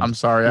Holland. I'm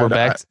sorry. We're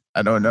back.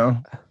 I don't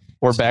know.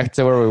 We're back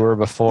to where we were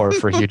before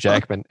for Hugh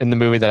Jackman in the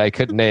movie that I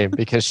couldn't name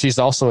because she's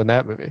also in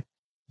that movie.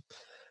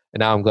 And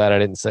now I'm glad I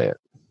didn't say it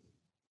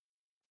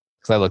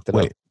because I looked it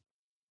up.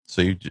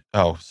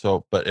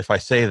 So but if I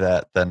say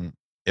that, then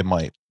it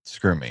might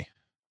screw me,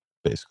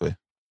 basically.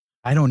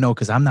 I don't know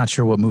because I'm not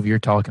sure what movie you're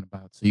talking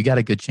about. So you got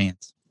a good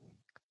chance.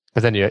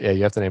 But then you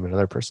have to name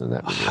another person in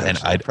that movie. And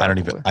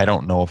actually, I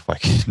don't know if I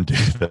can do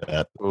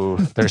that. Ooh,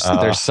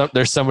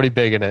 there's somebody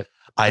big in it.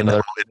 I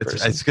know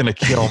it's gonna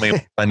kill me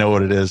if I know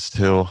what it is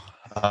too.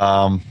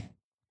 Let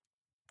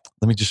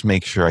me just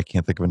make sure I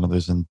can't think of another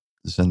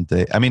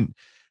Zendaya. I mean,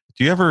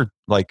 do you ever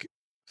like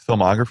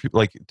filmography?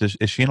 Like,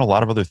 is she in a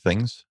lot of other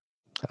things?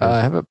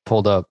 I have it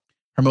pulled up.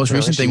 Her most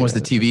recent thing was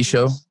the TV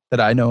show that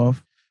I know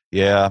of.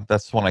 Yeah,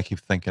 that's the one I keep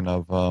thinking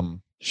of.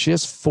 She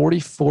has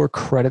 44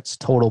 credits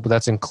total, but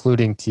that's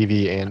including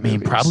TV and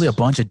movies. Probably a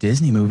bunch of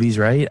Disney movies,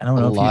 right? I don't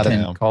know if you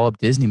can call up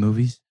Disney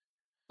movies.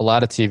 A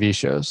lot of TV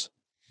shows.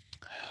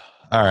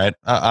 All right,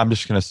 I'm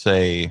just gonna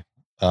say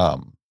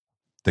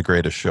The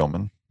Greatest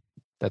Showman.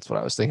 That's what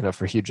I was thinking of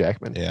for Hugh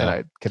Jackman, and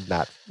I could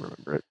not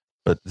remember it.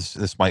 But this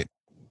is going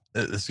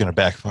to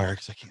backfire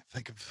because I can't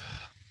think of.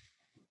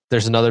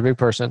 There's another big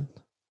person.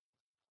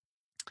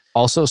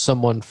 Also,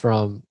 someone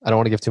from I don't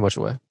want to give too much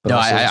away. But no,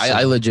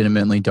 I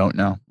legitimately don't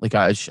know. Like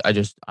I just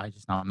I'm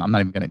not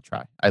even going to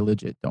try. I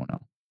legit don't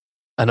know.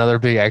 Another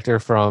big actor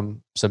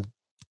from some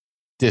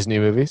Disney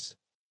movies.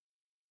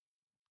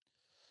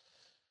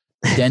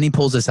 Denny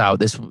pulls this out.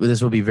 This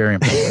will be very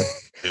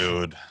impressive,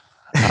 dude.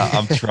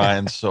 I'm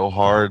trying so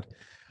hard.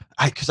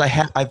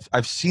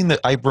 I've seen that.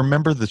 I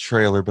remember the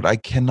trailer, but I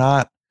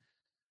cannot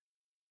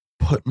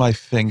put my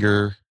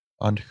finger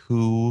on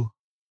who.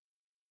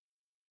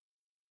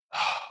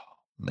 Oh,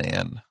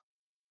 man.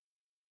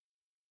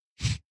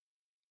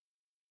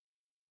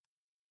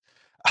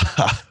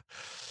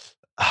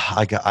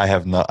 I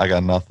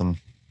got nothing.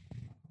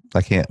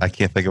 I can't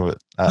think of it.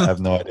 I have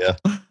no idea.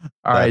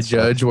 All right,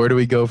 Judge, where do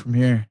we go from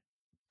here?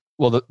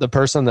 Well, the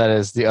person that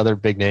is the other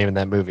big name in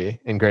that movie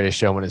in Greatest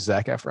Showman is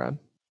Zac Efron.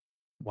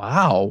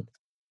 Wow.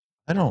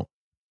 I don't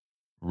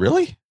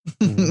really.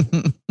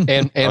 And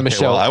okay,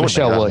 Michelle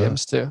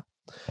Williams too.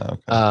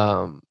 Okay.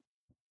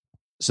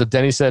 So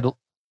Denny said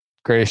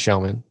Greatest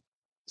Showman.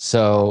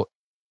 So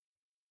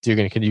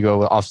can you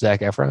go off Zac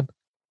Efron?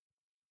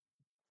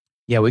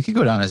 Yeah, we could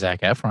go down a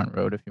Zac Efron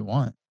road if you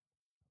want.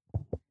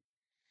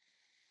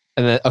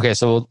 And then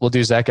so we'll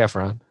do Zac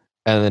Efron,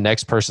 and the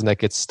next person that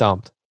gets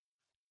stumped.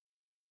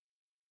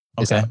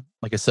 Okay,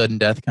 like a sudden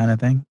death kind of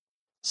thing.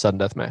 Sudden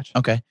death match.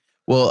 Okay.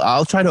 Well,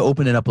 I'll try to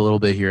open it up a little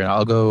bit here, and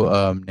I'll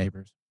go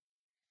Neighbors.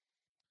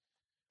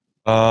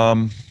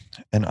 And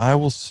I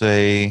will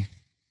say,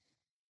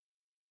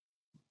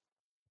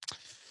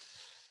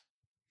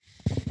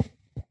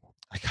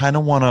 I kind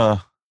of want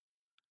to.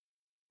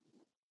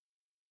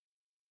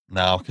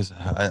 No, because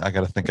I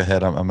got to think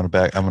ahead. I'm going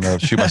to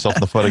shoot myself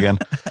in the foot again.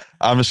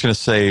 I'm just going to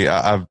say.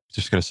 I'm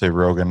just going to say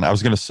Rogan. I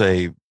was going to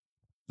say.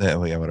 Yeah,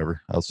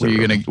 whatever. Were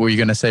you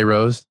gonna say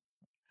Rose?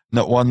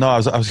 No, well, no. I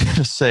was going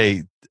to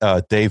say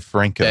Dave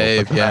Franco.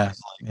 Dave, yeah.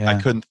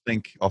 I couldn't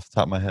think off the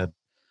top of my head.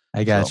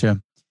 I got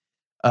you.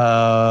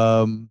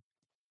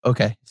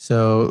 Okay,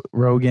 so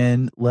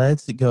Rogan,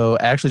 let's go.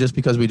 Actually, just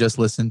because I just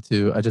listened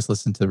to the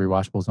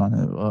rewatchables on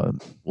it,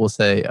 we'll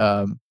say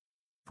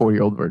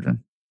 4-Year-Old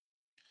Virgin.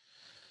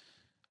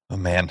 Oh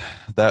man,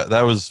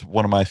 that was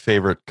one of my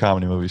favorite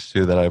comedy movies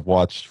too that I've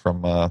watched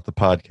from the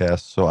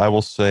podcast. So I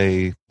will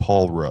say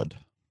Paul Rudd.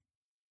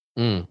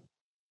 Mm.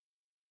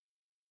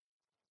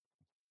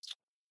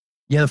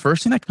 Yeah, the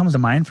first thing that comes to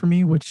mind for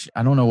me, which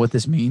I don't know what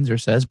this means or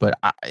says, but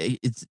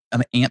it's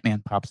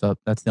Ant-Man pops up.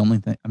 That's the only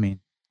thing. I mean,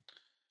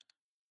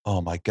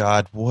 oh my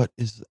God, what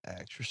is the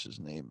actress's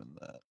name in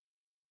that?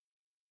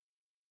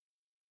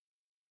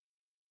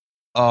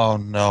 Oh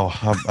no,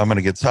 I'm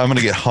gonna get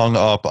hung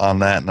up on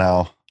that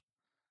now,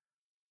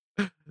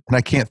 and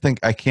I can't think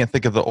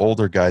of the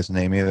older guy's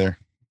name either.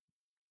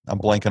 I'm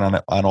blanking on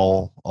it on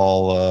all.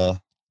 Oh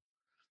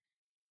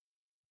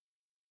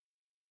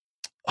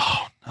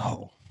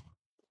no.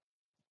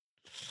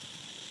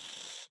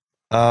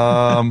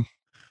 I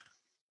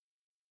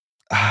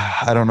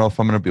don't know if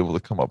I'm going to be able to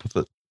come up with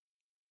it.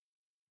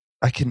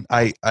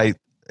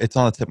 It's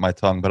on the tip of my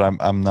tongue, but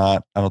I'm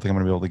not. I don't think I'm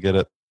going to be able to get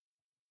it.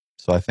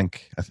 So I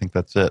think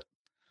that's it.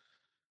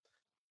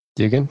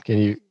 Dugan, can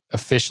you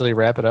officially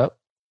wrap it up?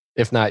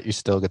 If not, you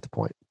still get the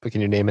point. But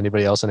can you name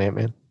anybody else in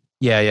Ant-Man?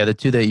 Yeah. The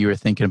two that you were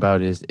thinking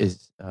about is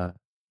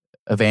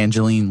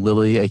Evangeline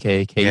Lilly,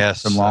 aka Kate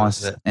from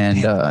Lost,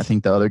 and I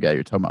think the other guy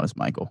you're talking about is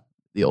Michael,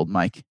 the old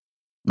Mikey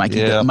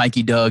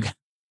Doug.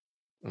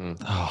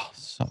 Mm. Oh,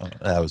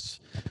 that was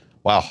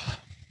wow!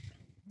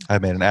 I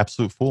made an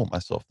absolute fool of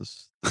myself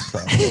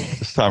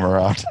this time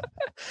around.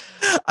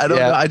 I don't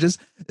know.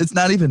 It's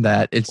not even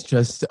that. It's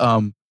just,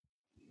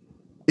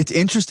 it's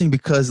interesting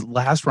because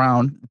last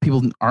round,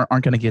 people aren't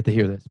going to get to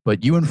hear this,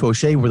 but you and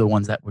Fauché were the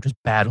ones that were just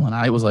battling.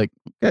 I was like,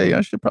 okay,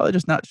 I should probably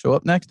just not show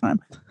up next time.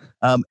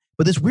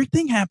 But this weird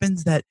thing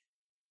happens that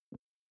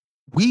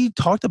we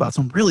talked about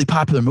some really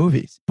popular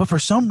movies, but for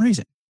some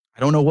reason, I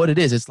don't know what it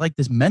is. It's like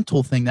this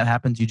mental thing that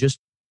happens. You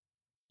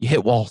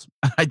hit walls.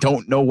 I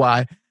don't know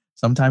why.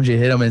 Sometimes you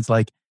hit them and it's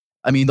like,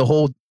 I mean,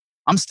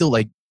 I'm still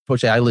like,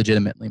 Fauché, I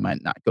legitimately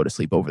might not go to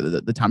sleep over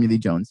the Tommy Lee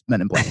Jones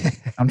Men in Black.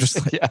 I'm just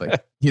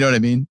like, you know what I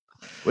mean?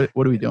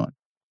 What are we doing?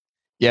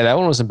 Yeah, that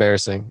one was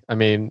embarrassing. I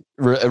mean,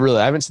 really,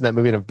 I haven't seen that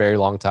movie in a very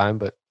long time,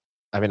 but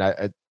I mean,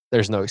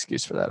 there's no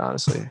excuse for that,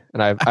 honestly.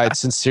 And I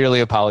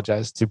sincerely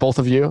apologize to both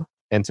of you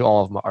and to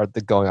all of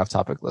the Going Off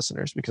Topic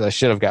listeners, because I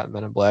should have gotten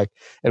Men in Black,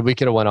 and we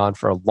could have went on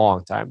for a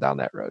long time down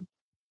that road.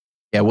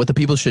 Yeah, what the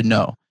people should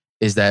know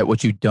is that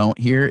what you don't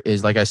hear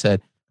is, like I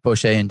said,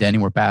 Fauché and Denny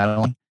were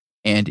battling.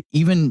 And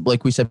even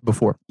like we said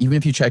before, even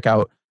if you check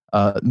out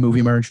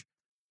Movie Merge,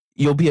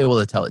 you'll be able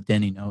to tell that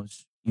Denny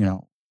knows,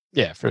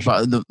 yeah, for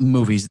sure, the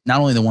movies, not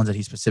only the ones that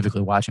he's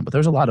specifically watching, but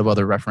there's a lot of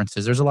other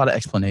references. There's a lot of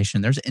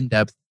explanation. There's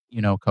in-depth,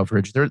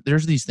 coverage.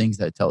 There's these things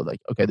that tell like,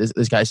 okay,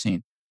 this guy's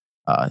seen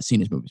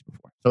his movies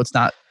before. So it's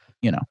not,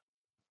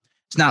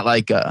 it's not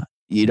like,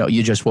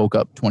 you just woke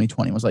up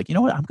 2020 and was like, you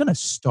know what, I'm going to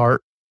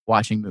start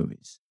watching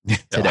movies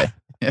today.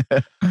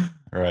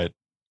 Right.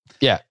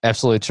 Yeah,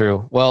 absolutely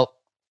true. Well,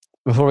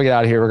 before we get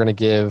out of here, we're going to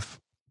give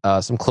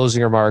some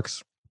closing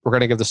remarks. We're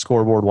going to give the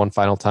scoreboard one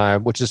final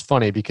time, which is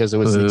funny because it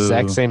was the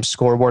exact same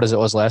scoreboard as it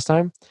was last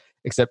time,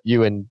 except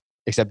Dugan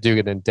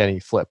and Denny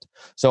flipped.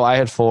 So I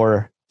had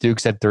 4,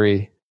 Dukes had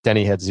 3,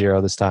 Denny had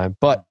 0 this time.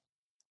 But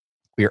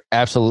we are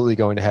absolutely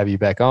going to have you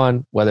back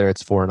on, whether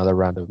it's for another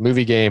round of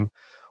movie game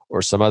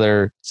or some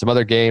other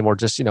game, or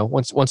just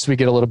once we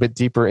get a little bit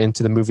deeper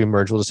into the Movie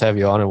Merge, we'll just have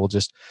you on and we'll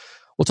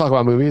talk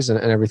about movies and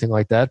everything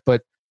like that.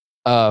 But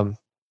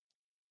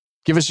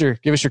give us your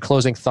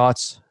closing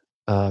thoughts,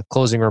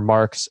 closing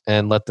remarks,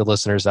 and let the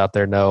listeners out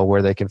there know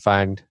where they can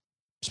find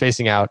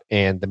Spacing Out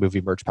and the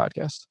Movie Merge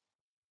podcast.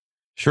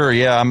 Sure.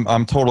 Yeah,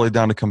 I'm totally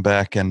down to come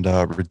back and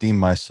redeem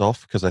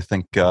myself, because I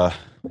think I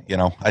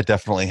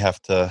definitely have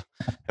to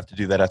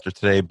do that after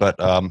today. But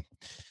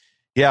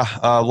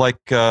like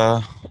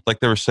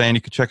they were saying,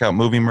 you could check out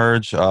Movie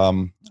Merge.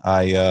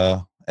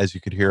 As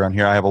you could hear on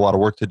here, I have a lot of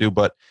work to do,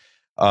 but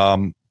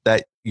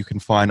that you can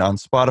find on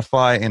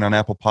Spotify and on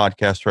Apple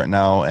Podcasts right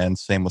now, and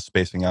same with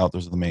Spacing Out.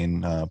 Those are the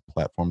main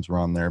platforms we're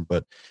on there.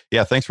 But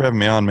yeah, thanks for having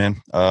me on,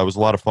 man. It was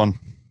a lot of fun.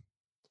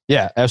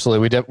 Yeah,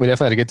 absolutely. We definitely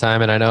had a good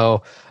time, and I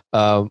know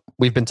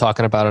we've been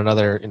talking about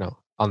another,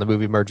 on the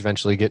Movie Merge,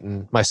 eventually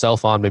getting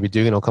myself on. Maybe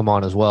Dugan will come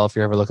on as well if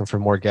you're ever looking for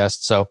more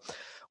guests. So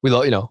we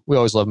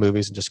always love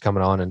movies and just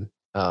coming on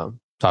and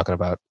talking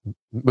about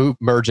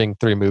merging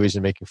 3 movies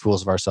and making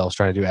fools of ourselves,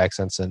 trying to do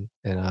accents and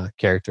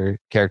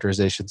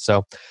characterization.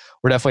 So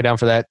we're definitely down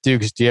for that.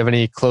 Dukes, do you have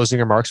any closing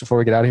remarks before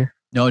we get out of here?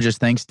 No, just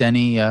thanks,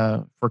 Denny,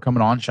 for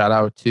coming on. Shout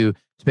out to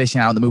Spacing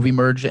Out, the Movie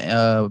Merge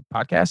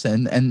podcast.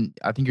 And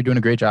I think you're doing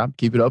a great job.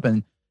 Keep it up.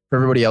 And for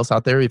everybody else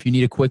out there, if you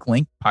need a quick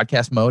link,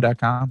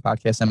 podcastmo.com,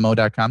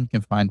 podcastmo.com, you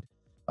can find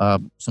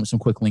some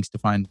quick links to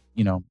find,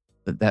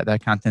 that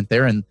content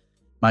there. And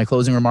my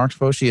closing remarks,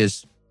 Fauché,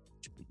 is,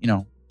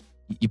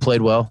 you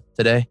played well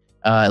today.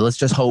 Let's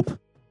just hope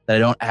that I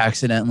don't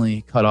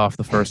accidentally cut off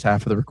the first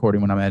half of the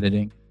recording when I'm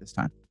editing this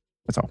time.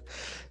 That's all.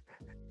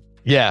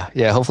 Yeah.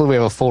 Hopefully we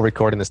have a full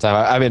recording this time.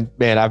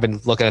 I've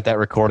been looking at that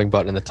recording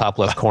button in the top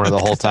left corner the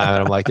whole time,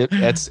 and I'm like,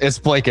 it's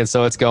blinking,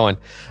 so it's going.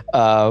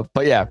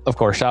 But yeah, of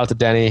course, shout out to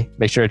Denny.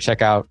 Make sure to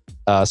check out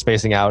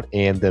Spacing Out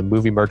and the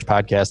Movie Merge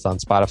podcast on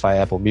Spotify,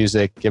 Apple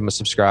Music. Give them a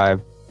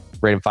subscribe,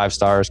 rate them 5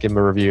 stars, give them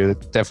a review.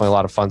 Definitely a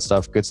lot of fun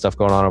stuff, good stuff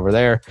going on over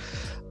there.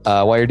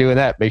 While you're doing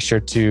that, make sure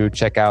to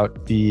check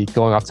out the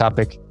Going Off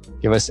Topic.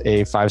 Give us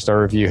a 5-star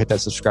review, hit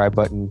that subscribe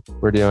button.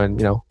 We're doing,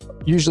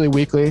 usually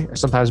weekly or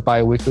sometimes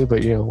bi-weekly,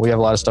 but we have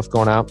a lot of stuff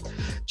going out.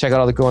 Check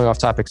out all the Going Off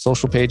Topic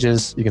social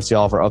pages. You can see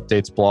all of our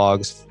updates,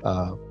 blogs,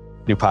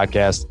 new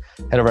podcasts.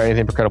 Head over to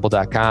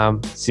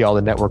anythingbutcredible.com. See all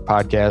the network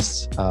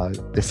podcasts,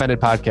 Defended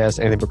podcast,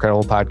 Anything But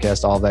Credible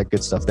podcast, all of that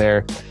good stuff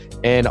there.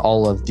 And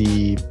all of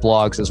the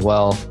blogs as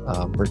well.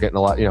 We're getting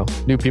a lot,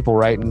 new people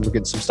writing. We're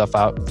getting some stuff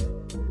out.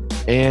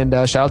 And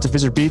shout out to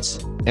Vizard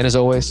Beats. And as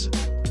always,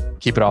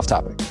 keep it off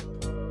topic.